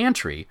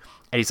pantry,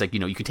 Eddie's like,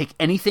 you can take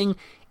anything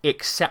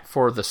except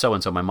for the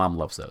so-and-so. My mom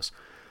loves those.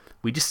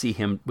 We just see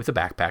him with a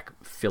backpack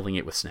filling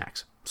it with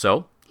snacks.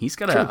 So he's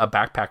got a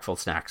backpack full of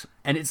snacks.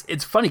 And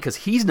it's funny because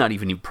he's not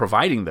even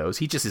providing those.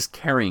 He just is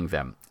carrying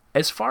them.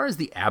 As far as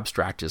the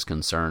abstract is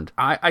concerned,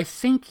 I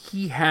think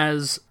he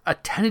has a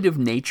tentative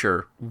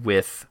nature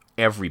with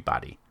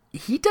everybody.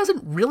 He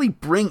doesn't really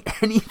bring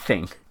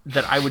anything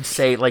that I would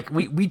say, like,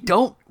 we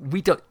don't,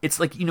 it's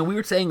like, we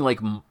were saying, like,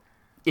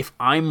 if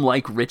I'm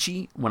like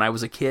Richie when I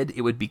was a kid,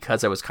 it would be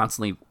because I was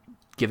constantly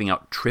giving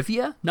out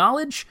trivia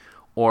knowledge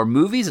or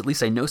movies. At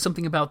least I know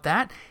something about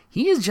that.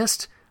 He is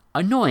just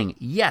annoying.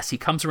 Yes, he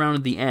comes around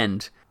at the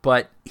end,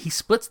 but he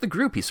splits the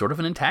group. He's sort of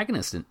an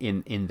antagonist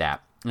in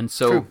that. And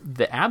so True.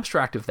 The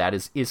abstract of that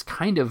is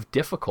kind of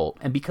difficult.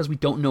 And because we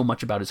don't know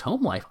much about his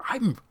home life,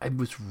 I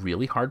was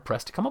really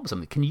hard-pressed to come up with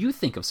something. Can you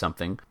think of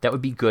something that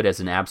would be good as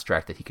an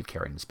abstract that he could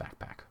carry in his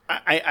backpack?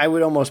 I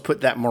would almost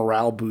put that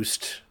morale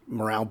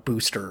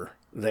booster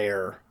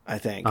there, I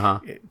think,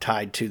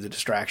 tied to the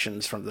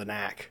distractions from the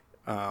knack.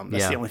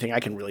 That's the only thing I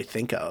can really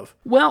think of.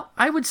 Well,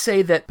 I would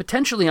say that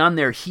potentially on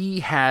there, he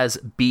has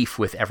beef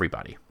with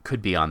everybody.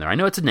 Could be on there. I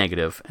know it's a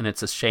negative, and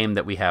it's a shame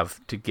that we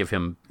have to give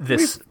him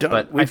this.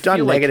 We've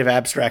done negative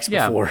abstracts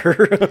before.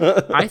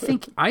 I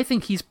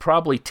think he's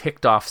probably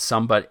ticked off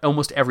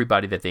almost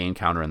everybody that they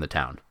encounter in the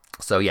town.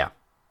 So yeah,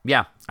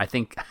 I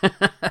think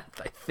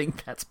I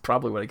think that's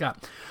probably what I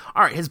got.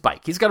 All right, his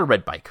bike. He's got a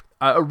red bike.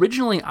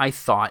 Originally, I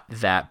thought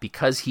that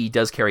because he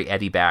does carry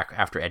Eddie back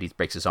after Eddie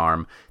breaks his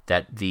arm,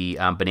 that the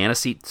banana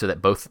seat, so that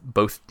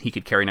both he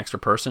could carry an extra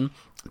person.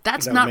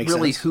 That's not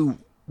really who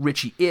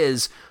Richie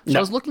is. So I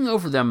was looking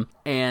over them,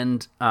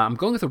 and I'm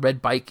going with a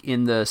red bike.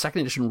 In the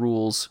second edition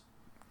rules,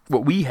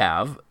 what we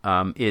have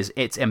is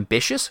it's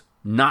ambitious.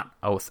 Not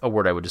a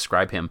word I would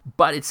describe him,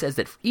 but it says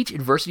that each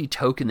adversity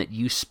token that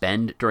you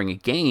spend during a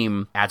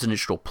game adds an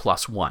additional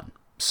 +1.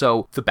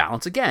 So the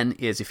balance, again,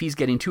 is if he's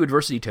getting 2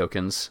 adversity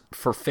tokens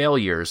for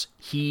failures,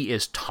 he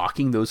is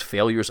talking those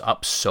failures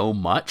up so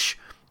much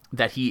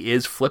that he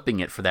is flipping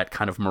it for that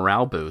kind of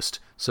morale boost,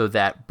 so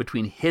that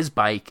between his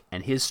bike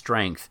and his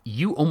strength,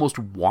 you almost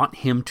want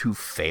him to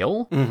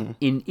fail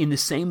in the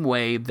same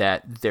way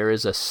that there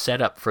is a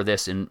setup for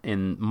this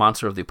in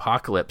Monster of the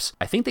Apocalypse.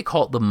 I think they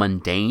call it the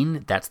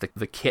Mundane. That's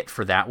the kit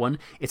for that one.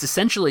 It's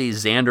essentially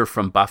Xander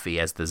from Buffy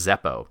as the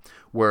Zeppo,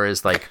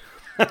 whereas like...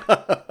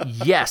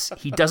 yes,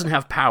 he doesn't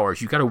have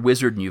powers. You've got a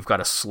wizard and you've got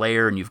a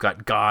slayer and you've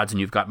got gods and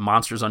you've got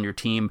monsters on your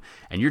team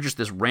and you're just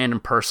this random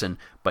person,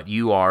 but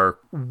you are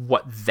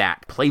what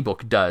that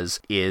playbook does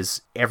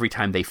is every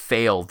time they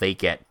fail, they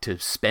get to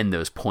spend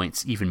those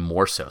points even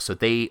more so. So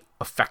they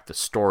affect the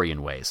story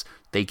in ways.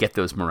 They get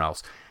those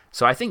morales.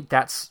 So I think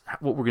that's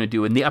what we're going to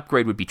do. And the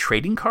upgrade would be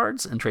trading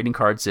cards. And trading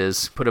cards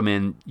is put them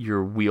in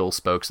your wheel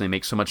spokes and they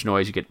make so much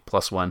noise you get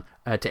 +1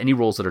 to any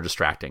rolls that are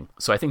distracting.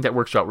 So I think that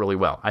works out really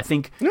well. I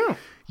think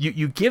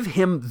you give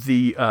him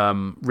the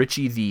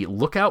Richie the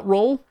lookout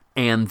roll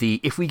and the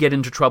if we get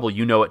into trouble,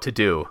 you know what to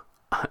do.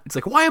 It's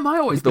like, why am I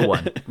always the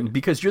one?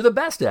 Because you're the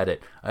best at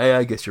it.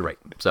 I guess you're right.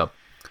 So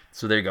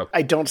there you go.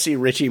 I don't see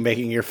Richie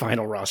making your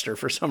final roster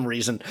for some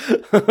reason,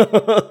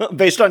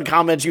 based on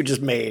comments you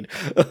just made.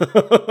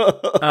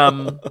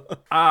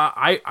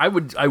 I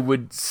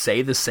would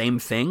say the same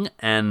thing,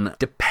 and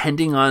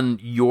depending on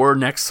your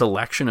next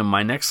selection and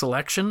my next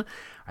selection,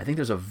 I think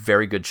there's a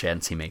very good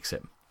chance he makes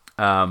it.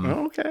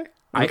 Okay.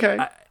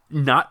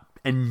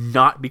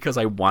 Not because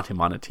I want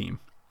him on a team,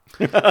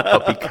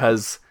 but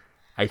because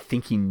I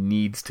think he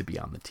needs to be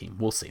on the team.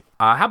 We'll see.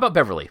 How about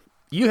Beverly?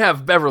 You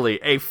have Beverly,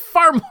 a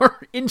far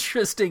more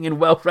interesting and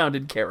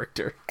well-rounded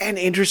character. And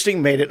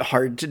interesting made it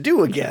hard to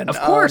do again. Of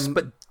course,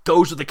 but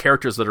those are the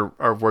characters that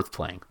are worth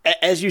playing.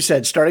 As you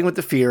said, starting with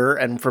the fear,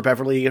 and for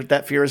Beverly,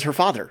 that fear is her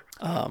father.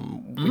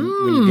 When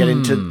you get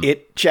into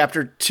it,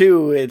 chapter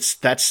 2,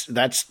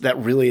 that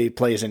really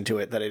plays into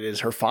it, that it is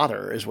her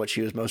father is what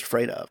she was most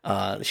afraid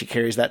of. She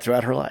carries that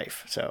throughout her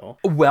life. So,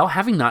 well,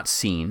 having not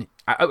seen,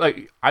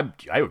 I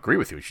agree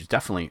with you. She's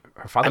definitely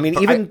her father. I mean,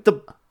 even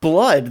the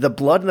blood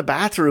in the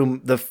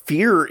bathroom, the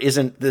fear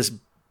isn't this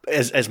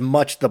as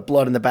much the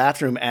blood in the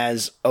bathroom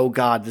as, oh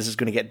God, this is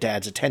going to get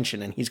Dad's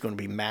attention and he's going to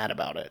be mad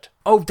about it.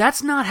 Oh,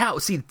 that's not how.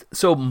 See,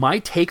 so my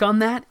take on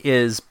that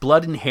is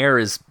blood and hair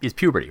is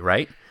puberty,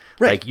 right?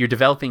 Right. Like you're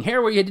developing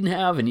hair where you didn't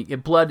have, and you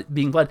get blood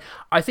being blood.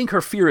 I think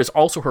her fear is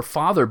also her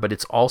father, but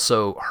it's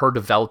also her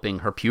developing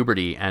her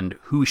puberty and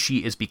who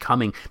she is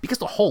becoming, because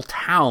the whole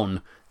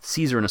town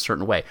sees her in a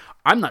certain way.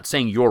 I'm not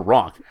saying you're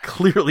wrong.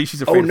 Clearly,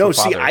 she's afraid of her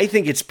father. See, I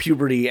think it's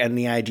puberty and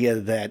the idea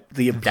that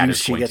the abuse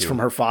she gets from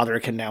her father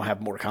can now have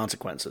more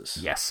consequences.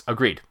 Yes,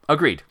 agreed.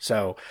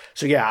 So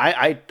yeah,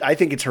 I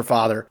think it's her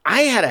father.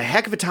 I had a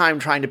heck of a time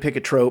trying to pick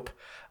a trope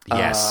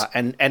Yes.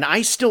 And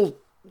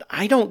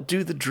I don't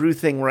do the Drew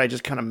thing where I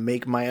just kind of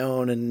make my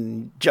own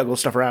and juggle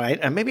stuff around.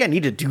 Maybe I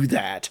need to do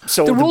that.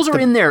 So the rules are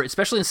in there,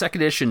 especially in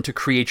second edition, to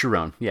create your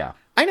own. Yeah.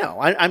 I know.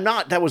 I'm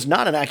not. That was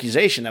not an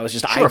accusation. That was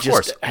just I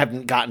just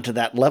haven't gotten to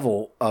that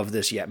level of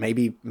this yet.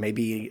 Maybe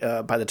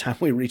by the time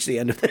we reach the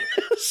end of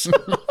this,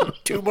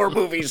 2 more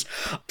movies.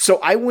 So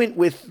I went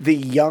with the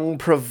young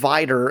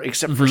provider,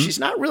 except for she's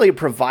not really a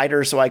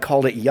provider, so I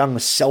called it young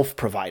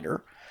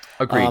self-provider.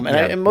 Agreed.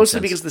 And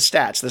mostly because of the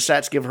stats. The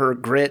stats give her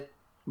grit,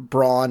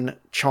 brawn,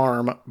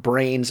 charm,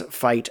 brains,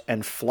 fight,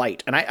 and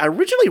flight. And I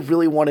originally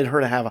really wanted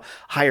her to have a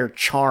higher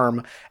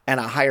charm and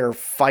a higher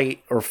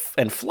fight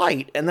and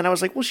flight. And then I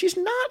was like, well, she's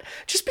not.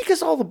 Just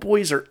because all the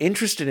boys are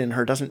interested in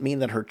her doesn't mean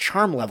that her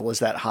charm level is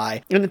that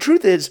high. And the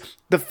truth is,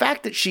 the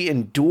fact that she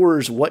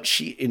endures what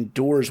she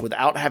endures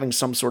without having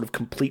some sort of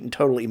complete and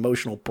total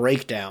emotional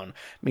breakdown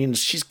means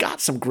she's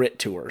got some grit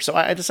to her. So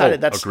I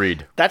decided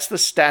agreed. That's the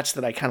stats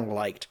that I kind of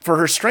liked. For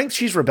her strength,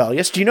 she's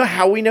rebellious. Do you know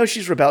how we know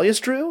she's rebellious,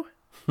 Drew?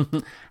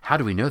 How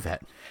do we know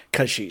that?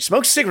 Because she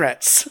smokes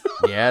cigarettes.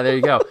 Yeah, there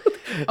you go.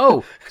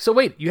 Oh, so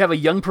wait, you have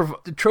a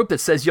trope that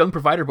says young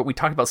provider, but we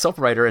talked about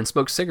self-provider and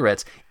smokes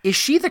cigarettes. Is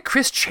she the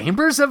Chris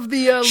Chambers of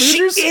the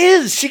losers? She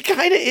is. She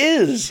kind of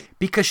is.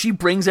 Because she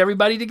brings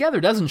everybody together,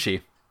 doesn't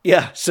she?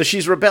 Yeah, so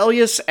she's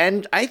rebellious,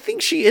 and I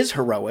think she is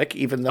heroic,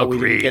 even though we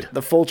didn't get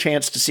the full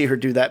chance to see her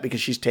do that because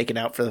she's taken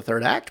out for the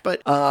third act.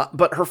 But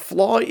her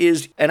flaw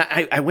is, and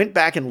I went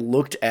back and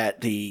looked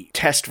at the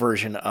test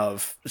version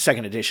of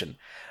second edition,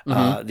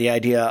 the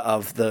idea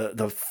of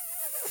the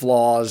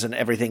flaws and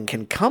everything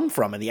can come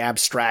from, and the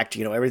abstract,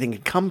 everything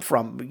can come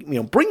from,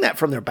 bring that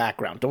from their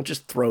background. Don't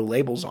just throw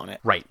labels on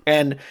it. Right.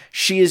 And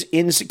she is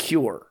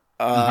insecure,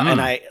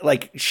 and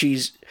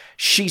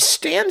she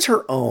stands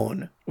her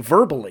own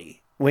verbally.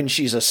 When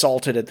she's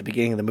assaulted at the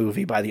beginning of the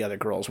movie by the other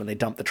girls, when they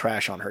dump the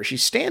trash on her, she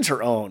stands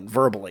her own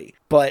verbally.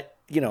 But,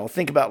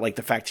 think about like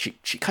the fact that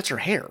she cuts her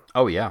hair.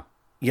 Oh, yeah.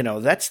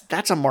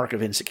 That's a mark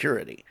of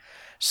insecurity.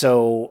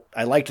 So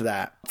I liked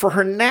that. For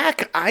her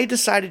knack, I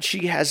decided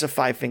she has a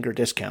 5-finger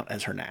discount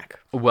as her knack.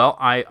 Well,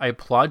 I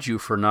applaud you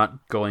for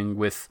not going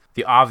with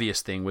the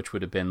obvious thing, which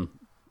would have been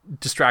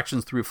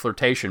distractions through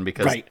flirtation,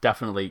 because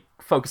definitely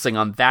focusing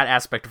on that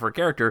aspect of her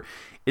character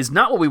is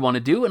not what we want to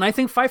do. And I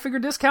think 5-finger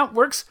discount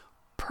works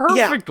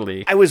perfectly.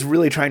 Yeah, I was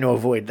really trying to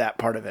avoid that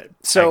part of it.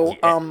 So,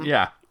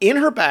 in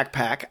her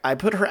backpack, I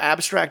put her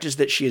abstract is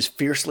that she is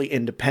fiercely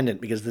independent,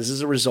 because this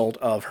is a result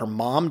of her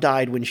mom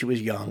died when she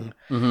was young,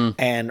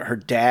 and her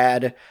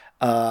dad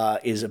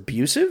is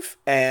abusive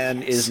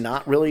and is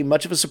not really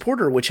much of a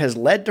supporter, which has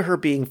led to her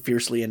being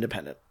fiercely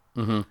independent.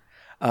 And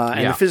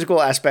the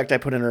physical aspect I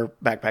put in her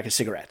backpack is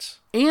cigarettes.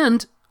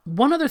 And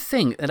one other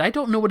thing, and I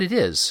don't know what it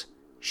is,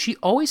 she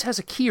always has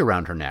a key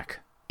around her neck.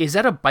 Is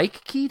that a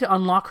bike key to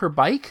unlock her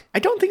bike? I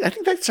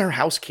think that's her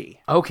house key.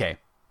 Okay.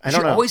 I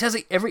don't know. She always has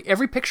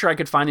every picture I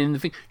could find in the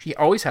thing. She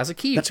always has a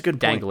key. That's a good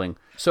dangling.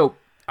 Point. So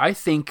I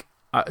think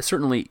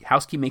certainly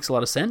house key makes a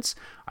lot of sense.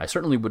 I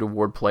certainly would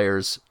award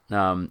players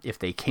if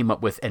they came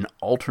up with an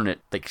alternate,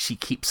 like she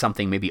keeps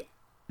something maybe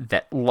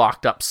that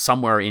locked up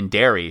somewhere in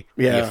Derry.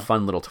 Yeah, a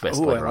fun little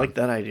twist. I like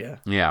that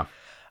idea. Yeah.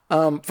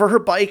 For her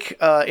bike,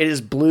 it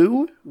is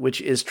blue, which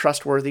is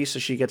trustworthy, so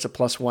she gets a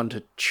 +1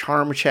 to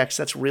charm checks.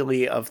 That's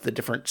really of the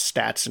different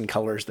stats and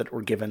colors that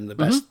were given the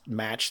best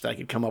match that I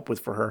could come up with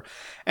for her.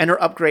 And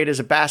her upgrade is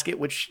a basket,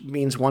 which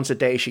means once a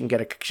day she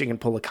can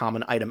pull a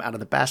common item out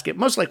of the basket.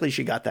 Most likely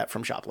she got that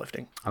from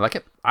shoplifting. I like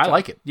it. I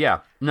like it.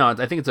 Yeah. No,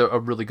 I think it's a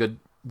really good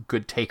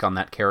take on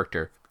that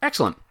character.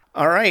 Excellent.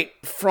 All right.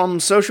 From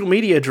social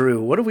media,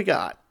 Drew, what do we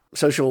got?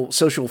 Social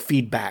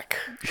feedback,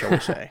 shall we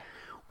say?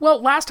 Well,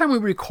 last time we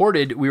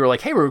recorded, we were like,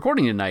 hey, we're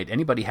recording tonight.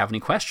 Anybody have any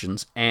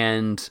questions?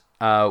 And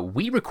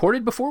we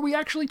recorded before we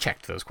actually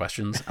checked those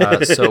questions.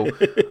 So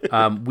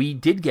we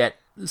did get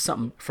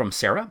something from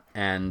Sarah,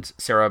 and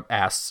Sarah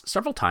asks,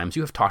 several times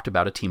you have talked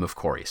about a team of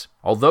Corys.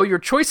 Although your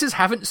choices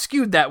haven't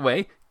skewed that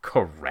way,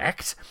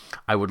 correct?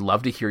 I would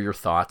love to hear your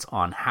thoughts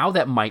on how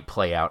that might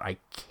play out. I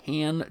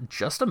can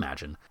just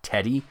imagine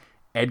Teddy,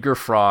 Edgar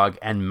Frog,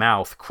 and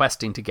Mouth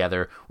questing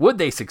together. Would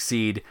they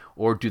succeed,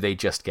 or do they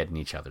just get in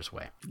each other's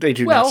way? They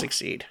do not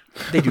succeed.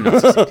 They do not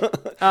succeed.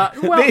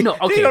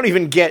 They don't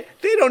even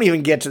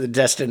get to the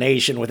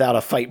destination without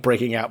a fight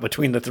breaking out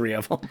between the three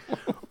of them.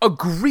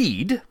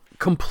 Agreed.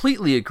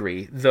 Completely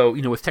agree. Though,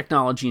 with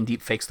technology and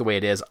deep fakes the way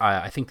it is,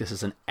 I think this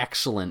is an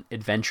excellent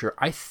adventure.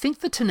 I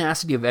think the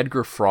tenacity of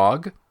Edgar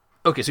Frog...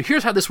 Okay, so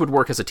here's how this would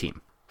work as a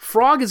team.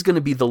 Frog is going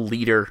to be the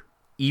leader,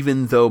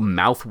 even though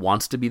Mouth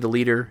wants to be the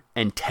leader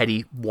and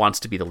Teddy wants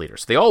to be the leader.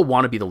 So they all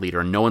want to be the leader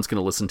and no one's going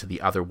to listen to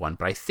the other one.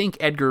 But I think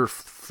Edgar,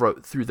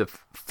 through the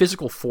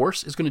physical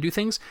force, is going to do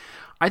things.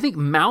 I think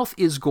Mouth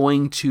is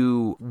going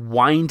to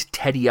wind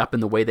Teddy up in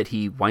the way that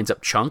he winds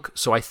up Chunk.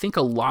 So I think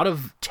a lot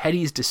of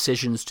Teddy's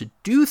decisions to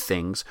do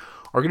things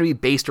are going to be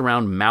based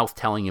around Mouth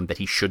telling him that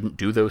he shouldn't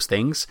do those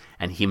things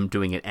and him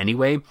doing it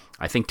anyway.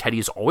 I think Teddy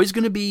is always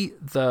going to be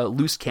the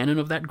loose cannon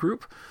of that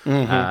group,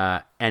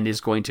 and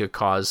is going to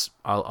cause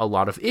a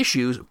lot of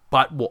issues,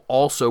 but will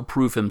also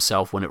prove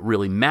himself when it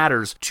really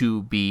matters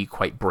to be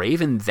quite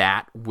brave, and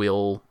that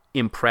will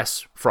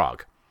impress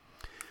Frog.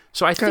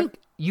 So I think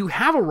you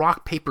have a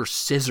rock, paper,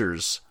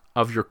 scissors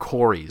of your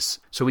Corys.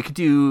 So we could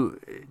do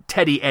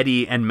Teddy,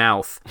 Eddie, and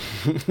Mouth,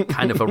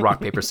 kind of a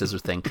rock, paper,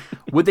 scissors thing.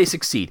 Would they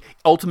succeed?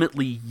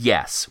 Ultimately,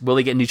 yes. Will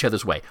they get in each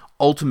other's way?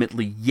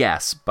 Ultimately,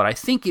 yes. But I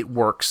think it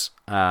works,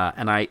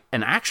 and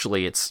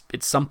actually, it's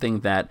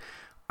something that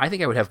I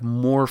think I would have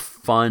more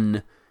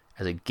fun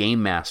as a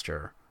game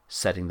master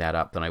setting that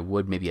up than I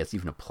would maybe as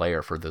even a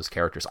player for those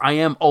characters. I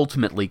am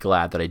ultimately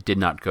glad that I did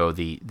not go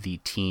the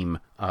team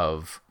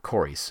of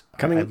Corys.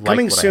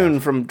 Coming soon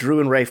from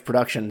Drew and Rafe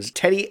Productions,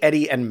 Teddy,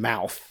 Eddie, and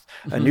Mouth,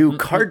 a new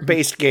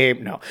card-based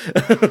game. No.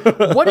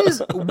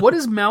 What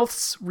is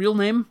Mouth's real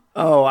name?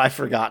 Oh, I've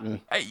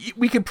forgotten.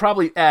 We could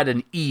probably add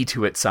an E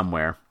to it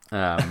somewhere.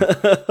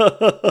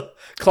 Clark.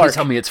 Please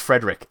tell me it's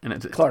Frederick. And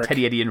it's Clark.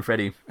 Teddy, Eddie, and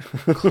Freddy.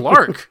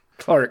 Clark?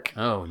 Clark.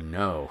 Oh,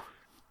 no.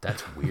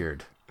 That's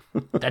weird.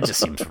 That just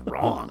seems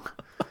wrong.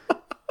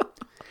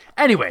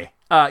 Anyway,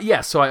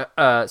 so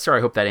I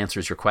hope that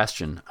answers your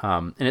question.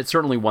 And it's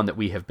certainly one that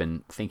we have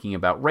been thinking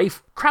about.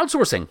 Rafe,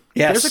 crowdsourcing.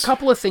 Yes. There's a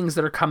couple of things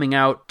that are coming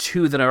out,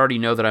 too, that I already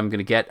know that I'm going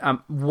to get.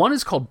 One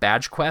is called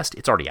Badge Quest.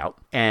 It's already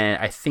out. And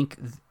I think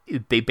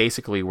they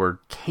basically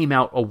came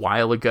out a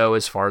while ago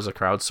as far as a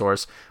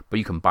crowdsource, but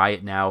you can buy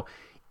it now.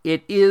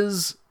 It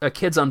is a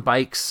Kids on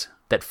Bikes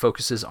that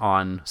focuses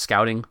on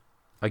scouting.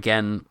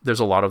 Again, there's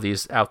a lot of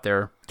these out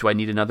there. Do I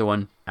need another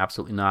one?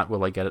 Absolutely not.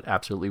 Will I get it?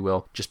 Absolutely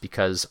will. Just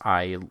because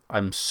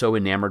I'm so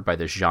enamored by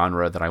this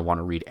genre that I want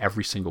to read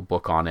every single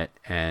book on it.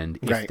 And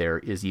if there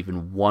is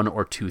even one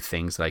or two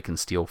things that I can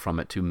steal from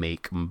it to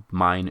make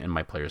mine and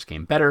my player's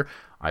game better,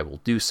 I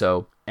will do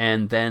so.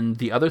 And then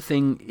the other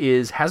thing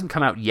hasn't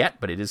come out yet,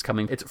 but it is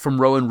coming. It's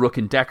from Rowan, Rook,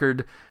 and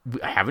Deckard.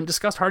 I haven't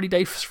discussed Hardy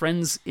Dice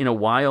Friends in a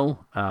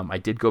while. I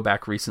did go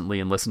back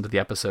recently and listen to the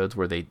episodes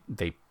where they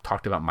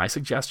talked about my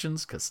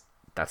suggestions, because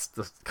that's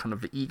the kind of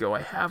the ego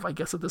I have, I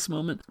guess, at this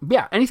moment. But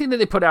yeah, anything that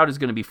they put out is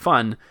going to be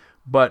fun.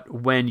 But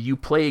when you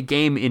play a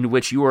game in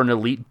which you are an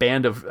elite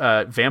band of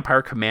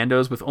vampire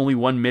commandos with only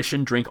one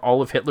mission, drink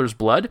all of Hitler's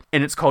blood,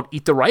 and it's called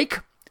Eat the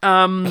Reich,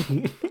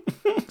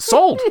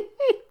 sold.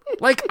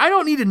 Like, I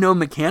don't need to know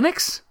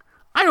mechanics.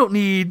 I don't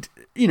need,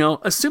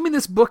 assuming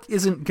this book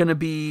isn't going to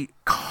be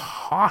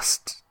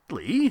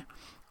costly,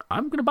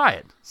 I'm going to buy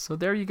it. So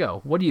there you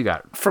go. What do you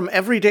got? From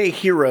Everyday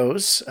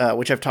Heroes,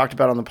 which I've talked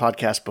about on the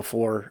podcast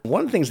before,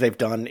 one of the things they've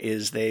done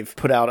is they've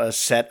put out a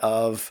set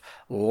of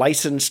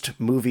licensed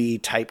movie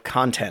type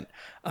content.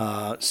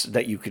 So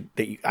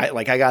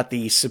I got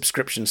the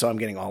subscription, so I'm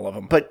getting all of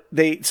them. But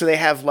they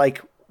have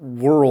like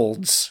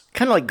worlds,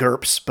 kind of like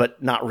GURPS,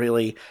 but not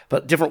really,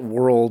 but different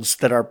worlds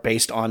that are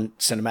based on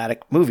cinematic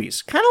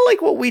movies. Kind of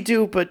like what we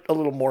do, but a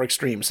little more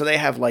extreme. So they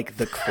have like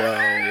The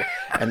Crow,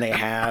 and they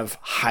have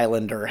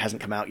Highlander,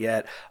 hasn't come out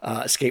yet,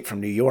 Escape from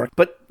New York.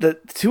 But the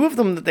two of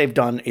them that they've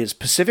done is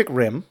Pacific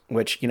Rim,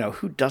 which,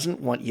 who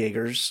doesn't want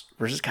Jaegers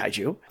versus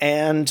Kaiju,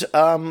 and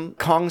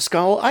Kong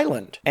Skull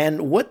Island.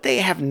 And what they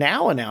have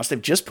now announced, they've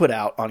just put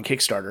out on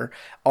Kickstarter,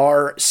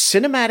 are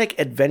cinematic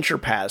adventure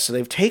paths. So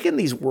they've taken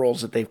these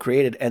worlds that they've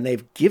created and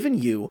they've given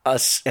you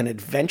an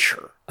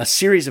adventure, a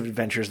series of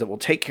adventures that will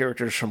take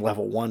characters from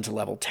level 1 to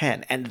level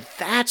 10. And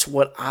that's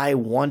what I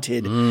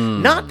wanted.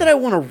 Not that I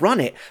want to run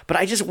it, but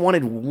I just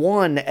wanted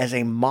one as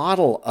a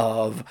model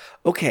of,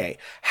 okay,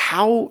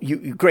 how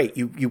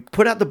you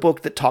put out the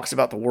book that talks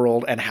about the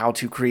world and how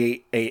to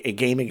create a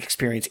gaming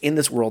experience in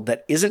this world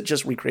that isn't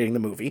just recreating the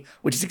movie,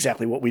 which is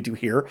exactly what we do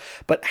here,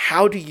 but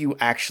how do you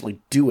actually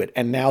do it?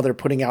 And now they're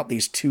putting out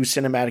these 2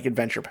 cinematic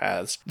adventure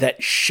paths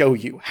that show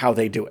you how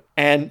they do it.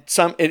 And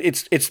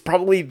it's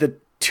probably the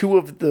 2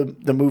 of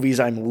the movies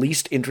I'm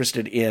least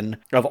interested in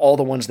of all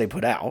the ones they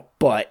put out,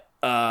 but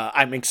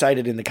I'm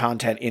excited in the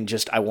content in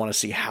just I want to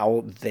see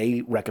how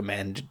they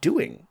recommend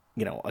doing,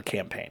 a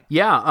campaign.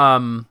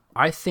 Yeah,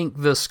 I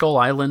think the Skull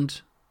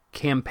Island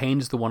campaign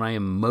is the one I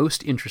am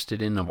most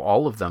interested in of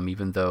all of them,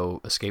 even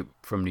though Escape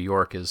from New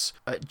York is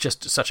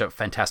just such a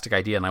fantastic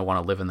idea and I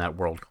want to live in that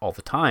world all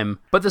the time.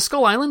 But the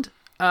Skull Island,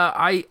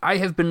 I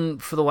have been,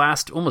 for the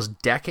last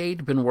almost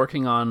decade, been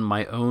working on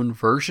my own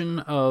version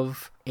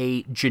of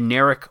a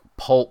generic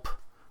pulp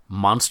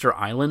Monster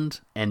Island,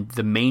 and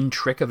the main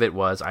trick of it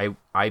was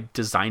I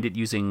designed it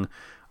using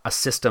a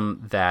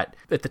system that,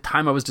 at the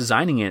time I was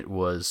designing it,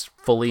 was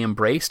fully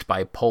embraced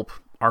by pulp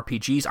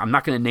RPGs. I'm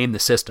not going to name the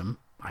system.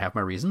 I have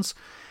my reasons.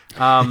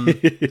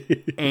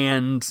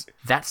 And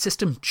that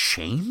system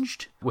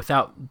changed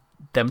without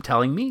them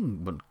telling me.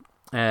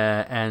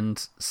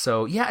 And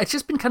so, yeah, it's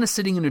just been kind of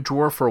sitting in a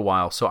drawer for a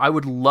while. So I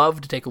would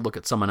love to take a look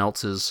at someone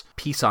else's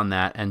piece on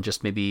that and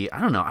just maybe, I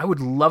don't know, I would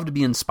love to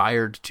be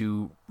inspired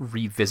to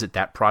revisit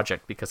that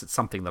project because it's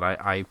something that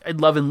I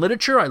love in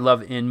literature, I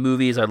love in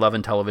movies, I love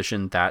in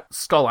television. That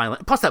Skull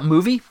Island, plus that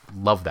movie,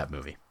 love that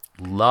movie.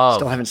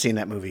 Still haven't seen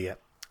that movie yet.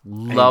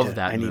 Love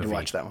that movie. I need to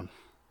watch that one.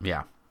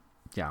 Yeah.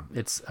 Yeah.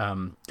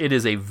 It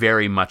is a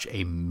very much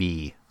a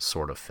me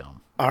sort of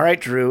film. All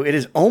right, Drew, it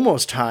is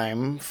almost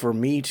time for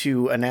me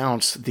to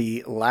announce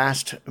the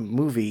last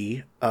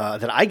movie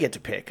that I get to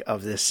pick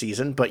of this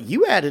season, but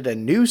you added a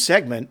new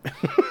segment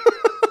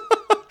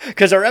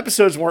because our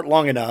episodes weren't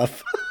long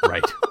enough.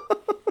 Right.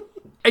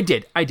 I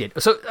did.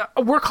 So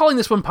we're calling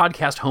this one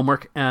Podcast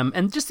Homework,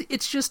 and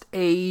it's just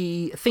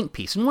a think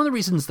piece. And one of the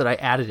reasons that I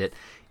added it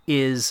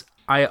is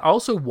I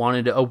also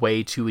wanted a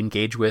way to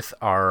engage with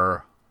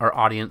our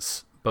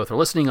audience, both our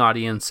listening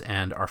audience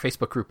and our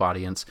Facebook group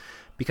audience,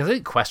 because I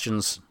think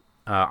questions,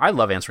 I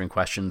love answering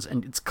questions,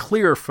 and it's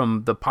clear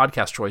from the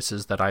podcast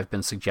choices that I've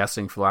been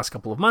suggesting for the last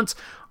couple of months.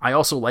 I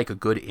also like a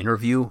good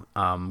interview.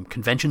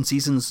 Convention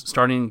season's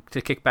starting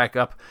to kick back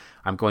up.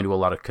 I'm going to a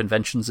lot of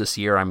conventions this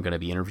year. I'm going to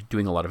be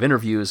doing a lot of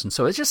interviews, and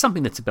so it's just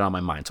something that's been on my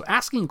mind. So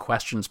asking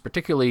questions,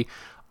 particularly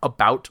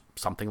about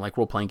something like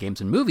role-playing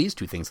games and movies,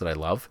 two things that I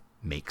love,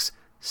 makes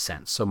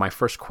sense. So my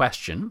first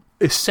question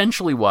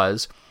essentially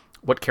was,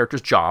 what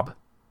character's job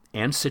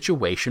and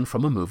situation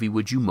from a movie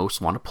would you most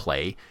want to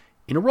play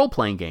in a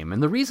role-playing game?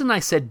 And the reason I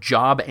said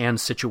job and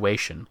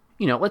situation,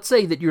 let's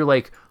say that you're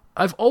like,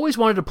 I've always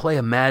wanted to play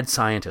a mad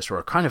scientist or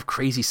a kind of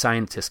crazy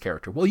scientist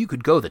character. Well, you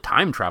could go the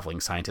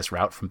time-traveling scientist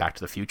route from Back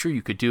to the Future.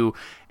 You could do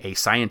a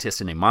scientist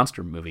in a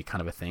monster movie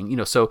kind of a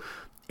thing. So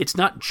it's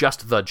not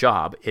just the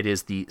job. It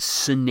is the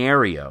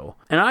scenario.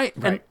 And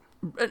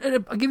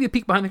I'll give you a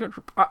peek behind the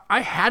curtain.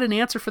 I had an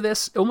answer for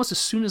this almost as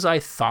soon as I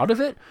thought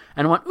of it,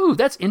 and I went, ooh,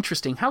 that's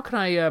interesting. How can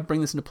I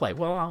bring this into play?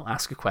 Well, I'll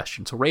ask a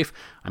question. So, Rafe,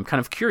 I'm kind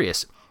of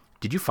curious.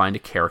 Did you find a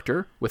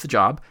character with a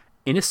job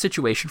in a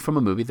situation from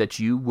a movie that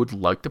you would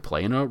like to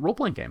play in a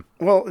role-playing game?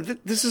 Well,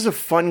 this is a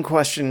fun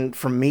question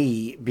for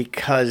me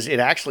because it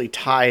actually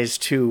ties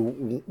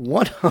to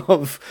one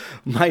of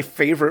my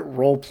favorite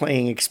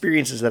role-playing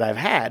experiences that I've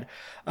had,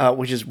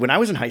 which is when I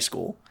was in high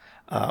school.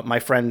 My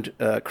friend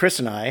Chris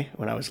and I,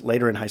 when I was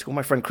later in high school,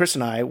 my friend Chris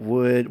and I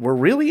were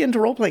really into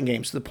role-playing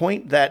games to the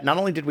point that not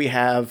only did we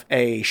have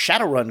a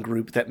Shadowrun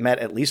group that met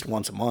at least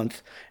once a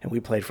month, and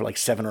we played for like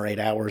 7 or 8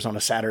 hours on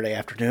a Saturday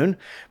afternoon,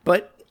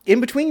 but in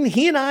between,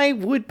 he and I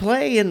would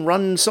play and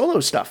run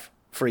solo stuff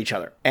for each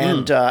other.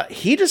 And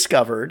he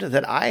discovered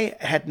that I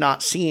had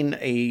not seen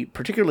a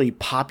particularly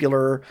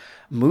popular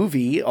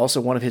movie, also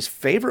one of his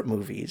favorite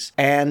movies.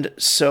 And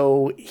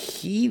so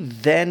he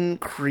then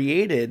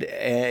created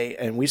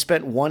and we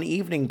spent one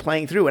evening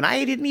playing through, and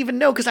I didn't even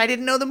know because I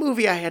didn't know the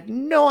movie. I had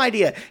no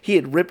idea. He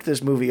had ripped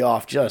this movie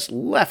off just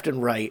left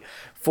and right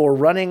for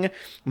running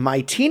my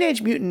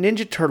Teenage Mutant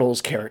Ninja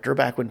Turtles character,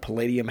 back when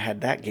Palladium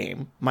had that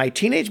game, my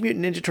Teenage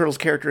Mutant Ninja Turtles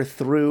character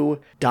through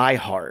Die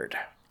Hard.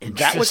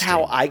 That was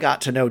how I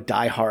got to know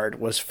Die Hard,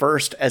 was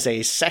first as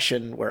a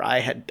session where I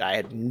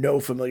had no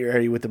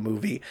familiarity with the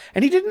movie,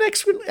 and he did an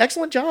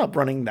excellent job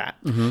running that.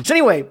 Mm-hmm. So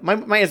anyway,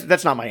 my answer,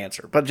 that's not my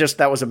answer, but just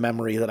that was a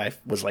memory that I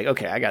was like,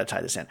 okay, I got to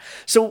tie this in.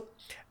 So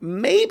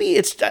maybe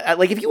it's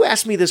like, if you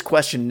asked me this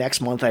question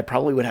next month, I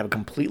probably would have a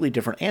completely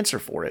different answer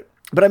for it.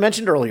 But I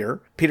mentioned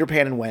earlier, Peter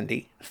Pan and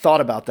Wendy,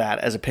 thought about that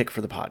as a pick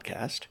for the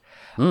podcast.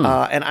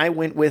 And I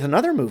went with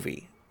another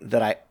movie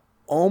that I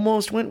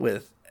almost went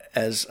with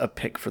as a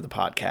pick for the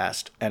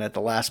podcast, and at the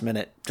last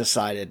minute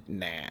decided,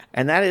 nah.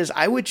 And that is,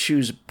 I would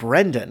choose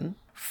Brendan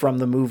from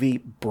the movie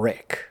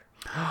Brick.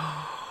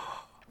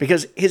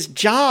 Because his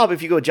job,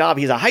 if you go job,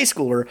 he's a high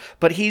schooler,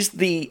 but he's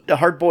the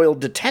hard-boiled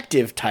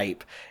detective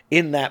type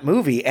in that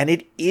movie.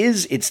 And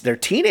it's they're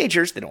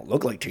teenagers. They don't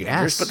look like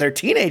teenagers, but they're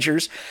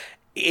teenagers.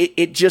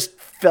 It just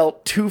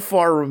felt too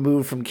far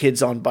removed from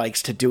Kids on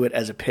Bikes to do it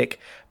as a pick.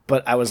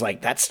 But I was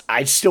like,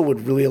 I still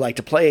would really like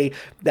to play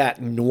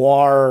that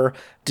noir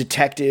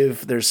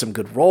detective. There's some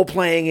good role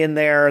playing in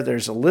there.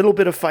 There's a little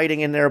bit of fighting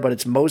in there, but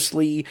it's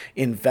mostly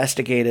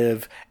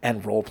investigative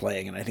and role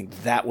playing. And I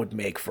think that would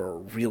make for a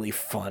really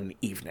fun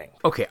evening.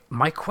 Okay,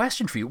 my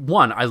question for you,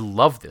 one, I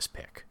love this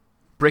pick.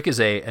 Brick is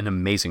an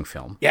amazing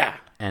film. Yeah.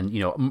 And,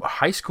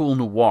 high school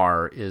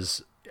noir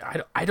is,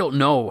 I don't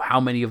know how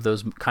many of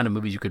those kind of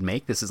movies you could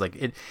make. This is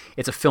like,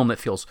 it's a film that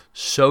feels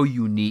so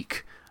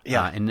unique. In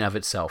and of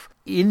itself.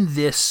 In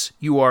this,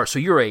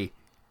 you're a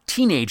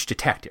teenage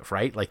detective,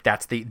 right? Like,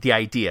 that's the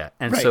idea.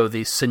 And so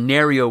the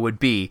scenario would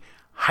be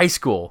high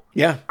school.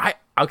 Yeah.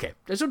 Okay,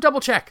 there's no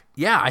double check.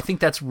 Yeah, I think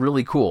that's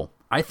really cool.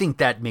 I think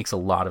that makes a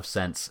lot of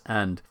sense.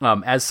 And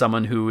as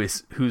someone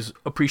whose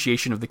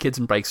appreciation of the Kids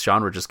and Bikes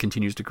genre just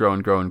continues to grow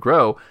and grow and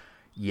grow,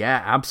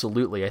 yeah,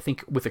 absolutely. I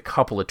think with a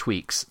couple of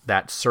tweaks,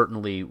 that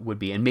certainly would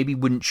be, and maybe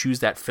wouldn't choose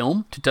that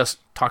film to just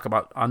talk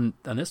about on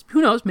this.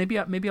 Who knows? Maybe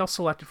I'll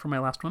select it for my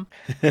last one.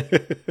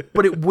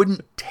 But it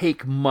wouldn't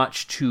take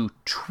much to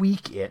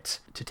tweak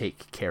it to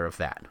take care of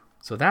that.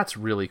 So that's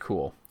really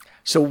cool.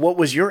 So what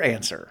was your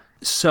answer?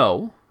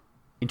 So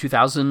in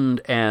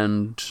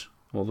the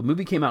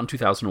movie came out in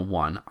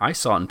 2001. I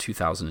saw it in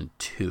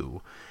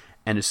 2002.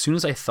 And as soon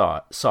as I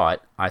saw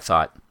it, I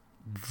thought,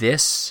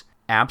 this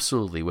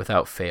absolutely,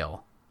 without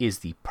fail, is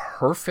the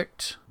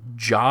perfect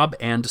job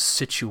and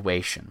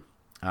situation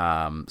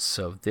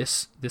So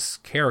this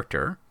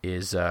character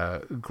is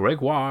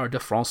Grégoire de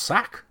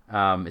Fronsac.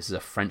 This is a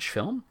French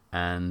film,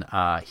 and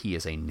he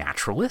is a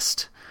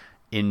naturalist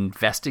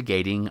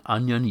investigating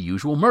an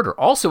unusual murder.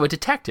 Also a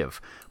detective,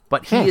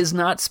 but he is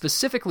not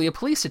specifically a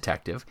police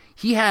detective.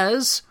 He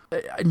has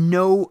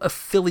no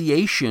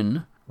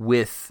affiliation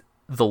with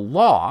the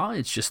law.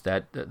 It's just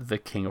that the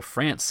King of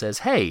France says,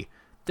 hey,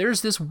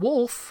 there's this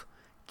wolf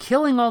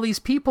killing all these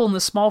people in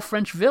this small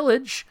French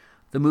village.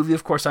 The movie,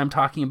 of course, I'm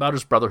talking about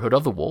is Brotherhood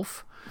of the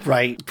Wolf.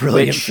 Right.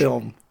 Brilliant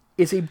film.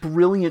 It's a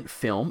brilliant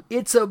film.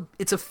 It's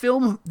a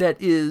film that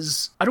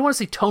is, I don't want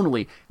to say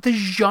tonally, the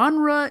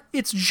genre,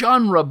 it's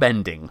genre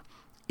bending.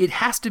 It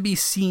has to be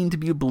seen to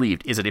be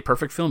believed. Is it a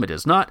perfect film? It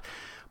is not.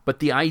 But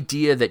the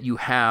idea that you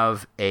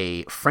have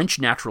a French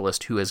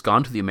naturalist who has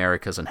gone to the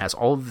Americas and has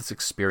all of this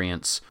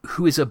experience,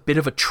 who is a bit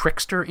of a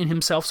trickster in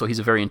himself, so he's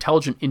a very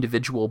intelligent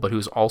individual, but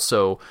who's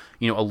also,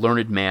 a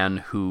learned man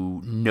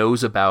who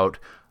knows about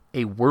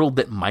a world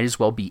that might as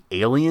well be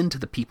alien to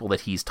the people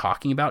that he's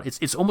talking about.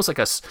 It's almost like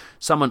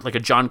someone like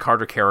a John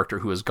Carter character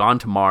who has gone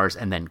to Mars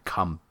and then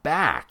come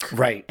back,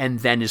 right? And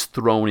then is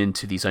thrown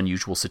into these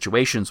unusual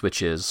situations,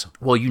 which is,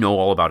 well, you know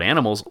all about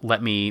animals.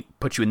 Let me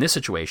put you in this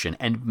situation,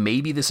 and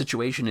maybe the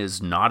situation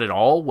is not at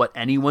all what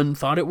anyone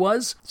thought it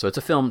was. So it's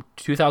a film,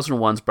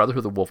 2001's Brotherhood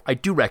of the Wolf. I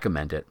do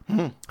recommend it.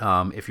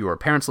 If you are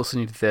parents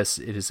listening to this,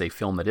 it is a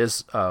film that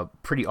is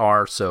pretty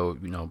R. So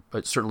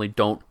but certainly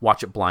don't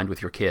watch it blind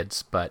with your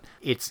kids. But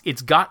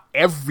it's got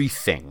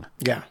everything.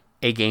 Yeah.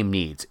 A game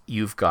needs.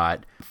 You've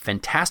got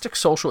fantastic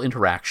social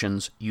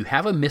interactions. You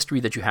have a mystery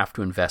that you have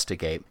to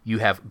investigate. You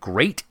have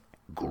great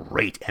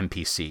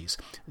NPCs.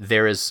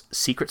 There is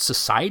secret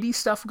society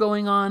stuff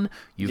going on.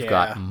 You've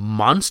got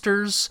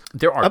monsters.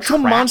 There are up to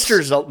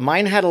monsters.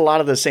 Mine had a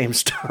lot of the same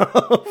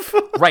stuff.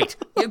 Right.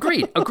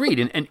 Agreed.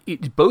 And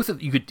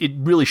it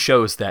really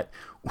shows that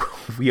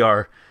we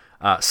are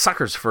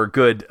suckers for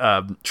good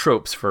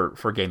tropes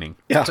for gaming.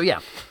 Yeah. So yeah.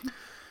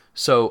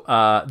 So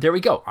there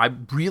we go. I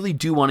really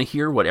do want to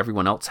hear what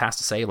everyone else has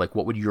to say. Like,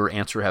 what would your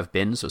answer have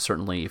been? So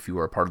certainly, if you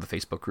are a part of the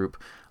Facebook group,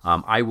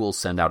 I will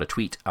send out a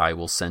tweet. I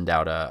will send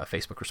out a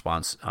Facebook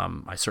response.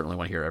 I certainly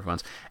want to hear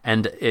everyone's.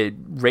 And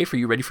Rafe, are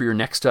you ready for your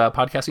next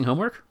podcasting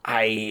homework?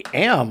 I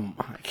am.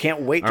 I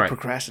can't wait to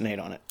procrastinate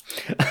on it.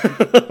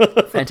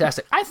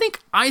 Fantastic. I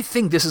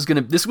think this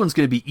one's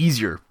gonna be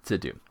easier to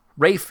do.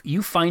 Rafe,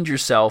 you find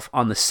yourself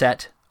on the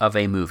set of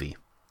a movie,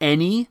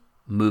 any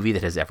movie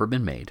that has ever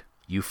been made.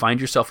 You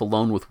find yourself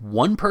alone with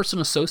one person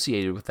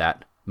associated with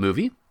that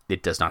movie.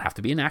 It does not have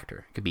to be an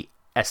actor. It could be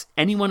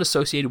anyone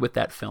associated with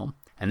that film.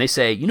 And they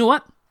say, you know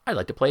what? I'd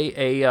like to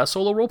play a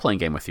solo role-playing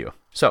game with you.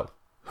 So,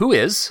 who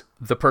is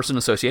the person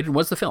associated and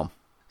what's the film?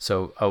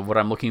 So, what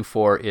I'm looking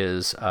for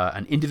is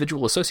an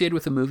individual associated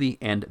with a movie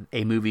and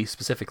a movie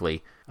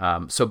specifically.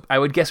 So, I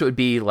would guess it would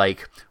be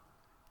like,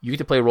 you get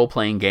to play a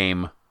role-playing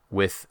game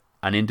with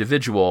an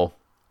individual.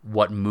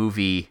 What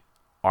movie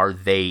are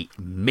they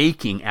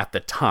making at the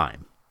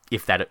time?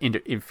 If that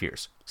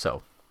interferes.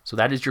 So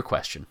that is your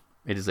question.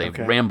 It is a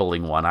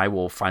rambling one. I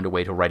will find a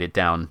way to write it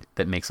down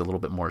that makes a little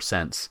bit more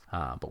sense.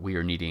 But we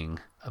are needing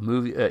a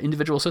movie,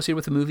 individual associated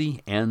with the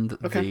movie and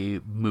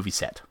the movie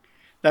set.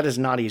 That is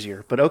not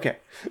easier, but okay.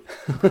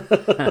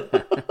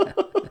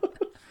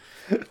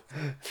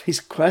 These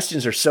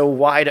questions are so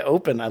wide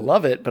open. I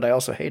love it, but I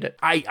also hate it.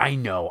 I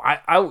know.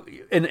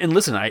 And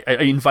listen, I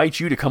invite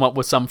you to come up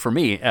with some for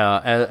me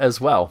as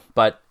well.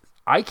 But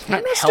I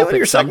can't help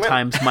it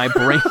sometimes.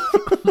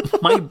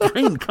 My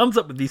brain comes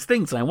up with these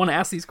things, and I want to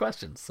ask these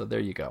questions. So there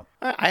you go.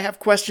 I have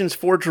questions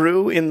for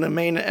Drew in the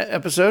main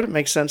episode. It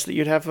makes sense that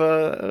you'd have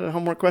a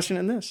homework question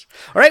in this.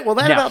 All right, well,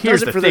 that about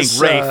does it for this.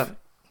 Rafe.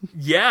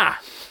 Yeah.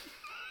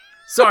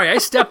 Sorry, I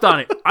stepped on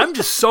it. I'm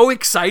just so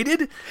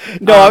excited.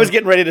 No, I was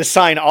getting ready to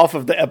sign off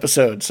of the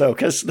episode. So,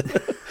 because...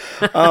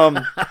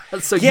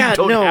 so you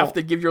don't have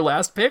to give your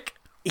last pick?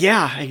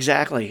 Yeah,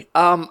 exactly.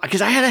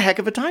 Because I had a heck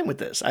of a time with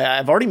this.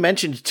 I've already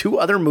mentioned two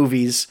other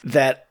movies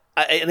that,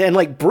 and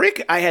like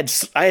Brick, I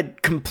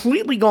had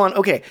completely gone,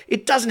 okay,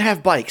 it doesn't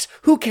have bikes.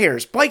 Who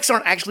cares? Bikes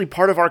aren't actually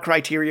part of our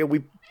criteria.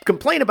 We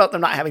complain about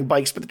them not having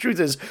bikes, but the truth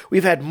is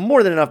we've had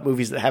more than enough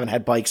movies that haven't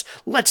had bikes.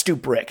 Let's do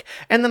Brick.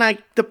 And then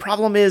the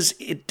problem is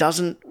it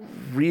doesn't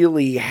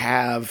really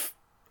have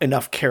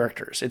enough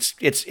characters.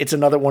 It's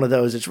another one of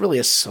those. It's really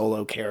a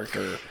solo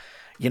character,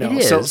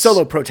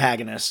 solo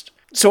protagonist.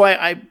 So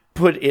I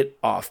put it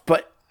off,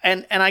 but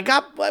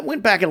I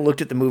went back and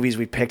looked at the movies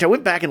we picked. I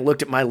went back and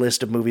looked at my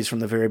list of movies from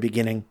the very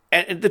beginning,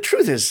 and the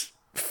truth is,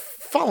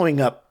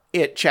 following up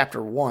it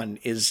chapter 1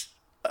 is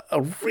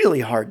a really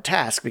hard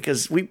task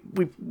because we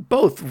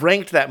both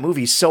ranked that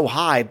movie so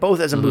high, both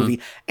as a movie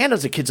and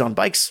as a Kids on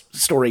Bikes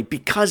story,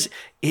 because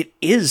it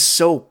is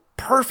so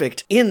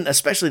perfect in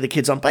especially the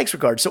Kids on Bikes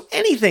regard. So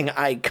anything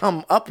I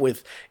come up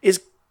with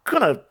is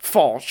gonna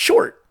fall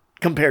short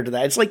compared to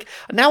that. It's like,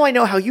 now I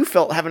know how you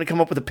felt having to come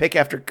up with a pick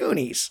after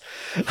Goonies.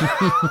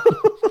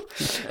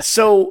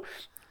 So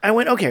I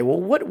went, okay, well,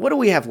 what do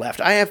we have left?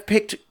 I have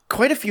picked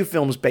quite a few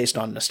films based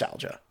on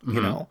nostalgia,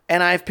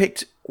 and I've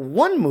picked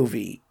one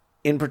movie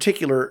in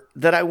particular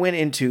that I went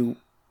into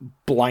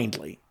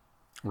blindly.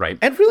 Right.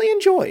 And really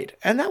enjoyed.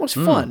 And that was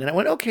fun. And I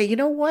went, okay, you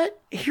know what?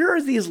 Here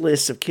are these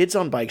lists of Kids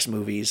on Bikes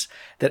movies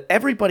that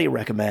everybody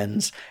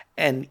recommends.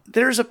 And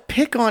there's a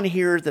pick on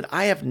here that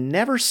I have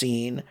never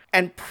seen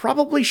and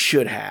probably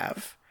should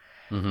have.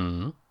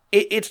 Mm-hmm.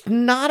 It's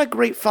not a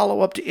great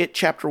follow-up to It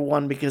Chapter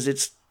 1 because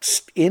it's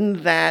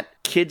in that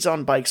Kids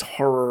on Bikes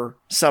horror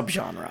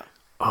subgenre.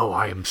 Oh,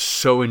 I am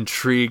so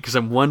intrigued because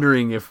I'm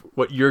wondering if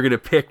what you're going to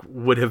pick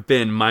would have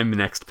been my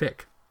next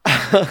pick.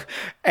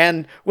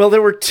 And, well,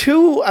 there were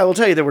two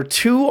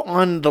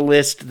on the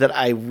list that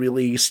I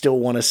really still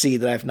want to see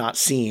that I've not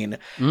seen.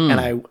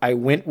 And I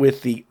went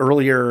with the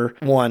earlier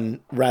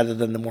one rather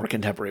than the more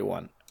contemporary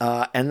one.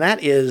 And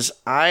that is,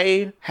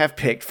 I have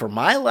picked for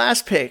my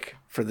last pick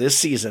for this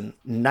season,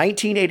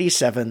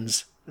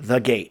 1987's The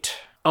Gate.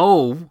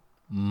 Oh,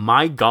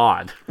 my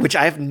God. Which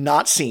I have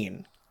not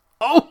seen.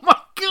 Oh, my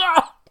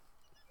God.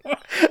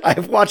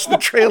 I've watched the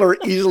trailer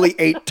easily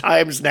 8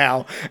 times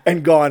now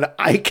and gone,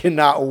 I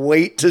cannot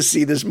wait to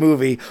see this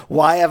movie.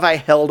 Why have I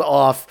held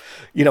off,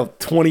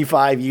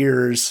 25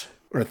 years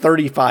or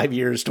 35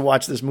 years to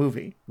watch this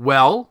movie?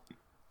 Well,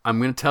 I'm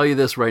going to tell you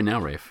this right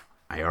now, Rafe.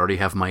 I already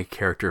have my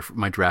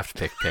draft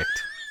pick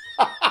picked.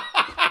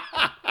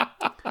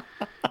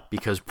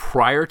 Because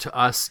prior to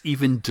us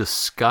even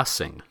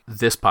discussing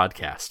this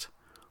podcast,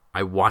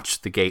 I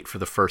watched The Gate for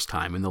the first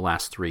time in the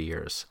last 3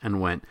 years and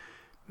went,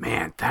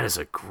 man, that is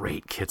a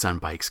great Kids on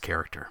Bikes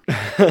character.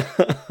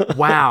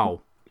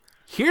 Wow.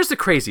 Here's the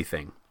crazy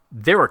thing.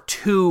 There are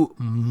 2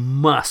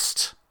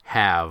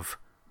 must-have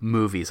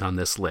movies on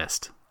this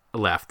list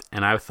left,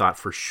 and I thought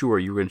for sure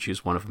you were going to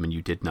choose one of them, and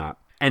you did not.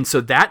 And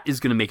so that is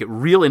going to make it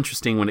real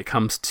interesting when it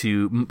comes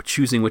to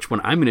choosing which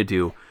one I'm going to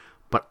do,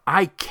 but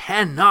I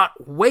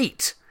cannot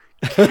wait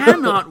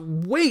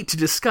to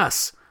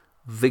discuss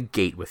The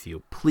Gate with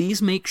you.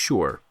 Please make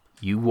sure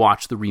you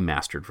watch the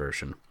remastered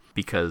version,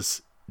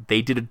 because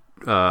they did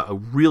a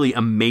really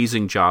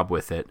amazing job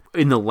with it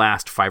in the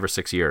last 5 or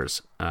 6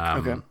 years.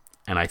 Okay.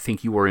 And I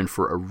think you are in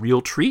for a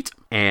real treat.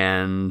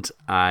 And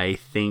I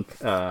think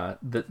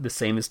the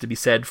same is to be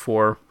said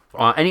for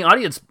any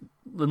audience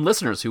and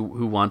listeners who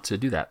want to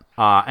do that.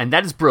 And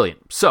that is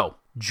brilliant. So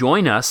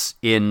join us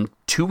in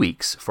 2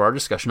 weeks for our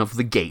discussion of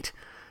The Gate.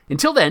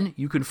 Until then,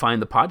 you can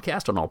find the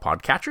podcast on all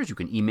podcatchers. You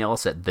can email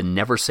us at the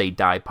Never Say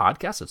Die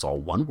Podcast. It's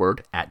all one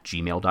word,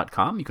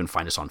 @gmail.com. You can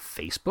find us on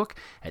Facebook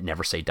at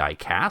Never Say Die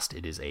Cast.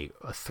 It is a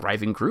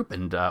thriving group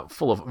and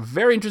full of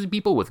very interesting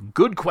people with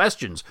good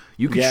questions.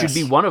 You should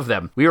be one of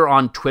them. We are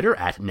on Twitter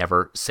at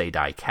Never Say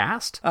Die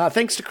Cast.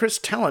 Thanks to Chris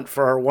Talent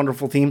for our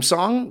wonderful theme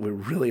song. We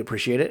really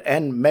appreciate it.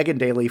 And Megan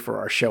Daly for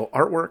our show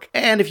artwork.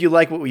 And if you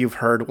like what you've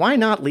heard, why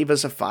not leave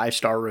us a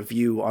 5-star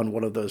review on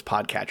one of those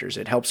podcatchers?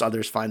 It helps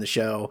others find the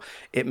show.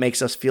 It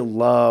makes us feel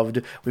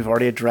loved. We've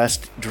already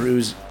addressed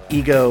Drew's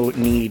ego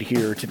need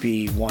here to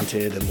be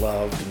wanted and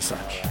loved and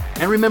such.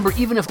 And remember,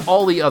 even if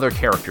all the other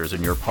characters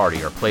in your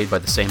party are played by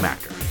the same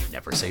actor,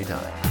 never say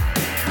die.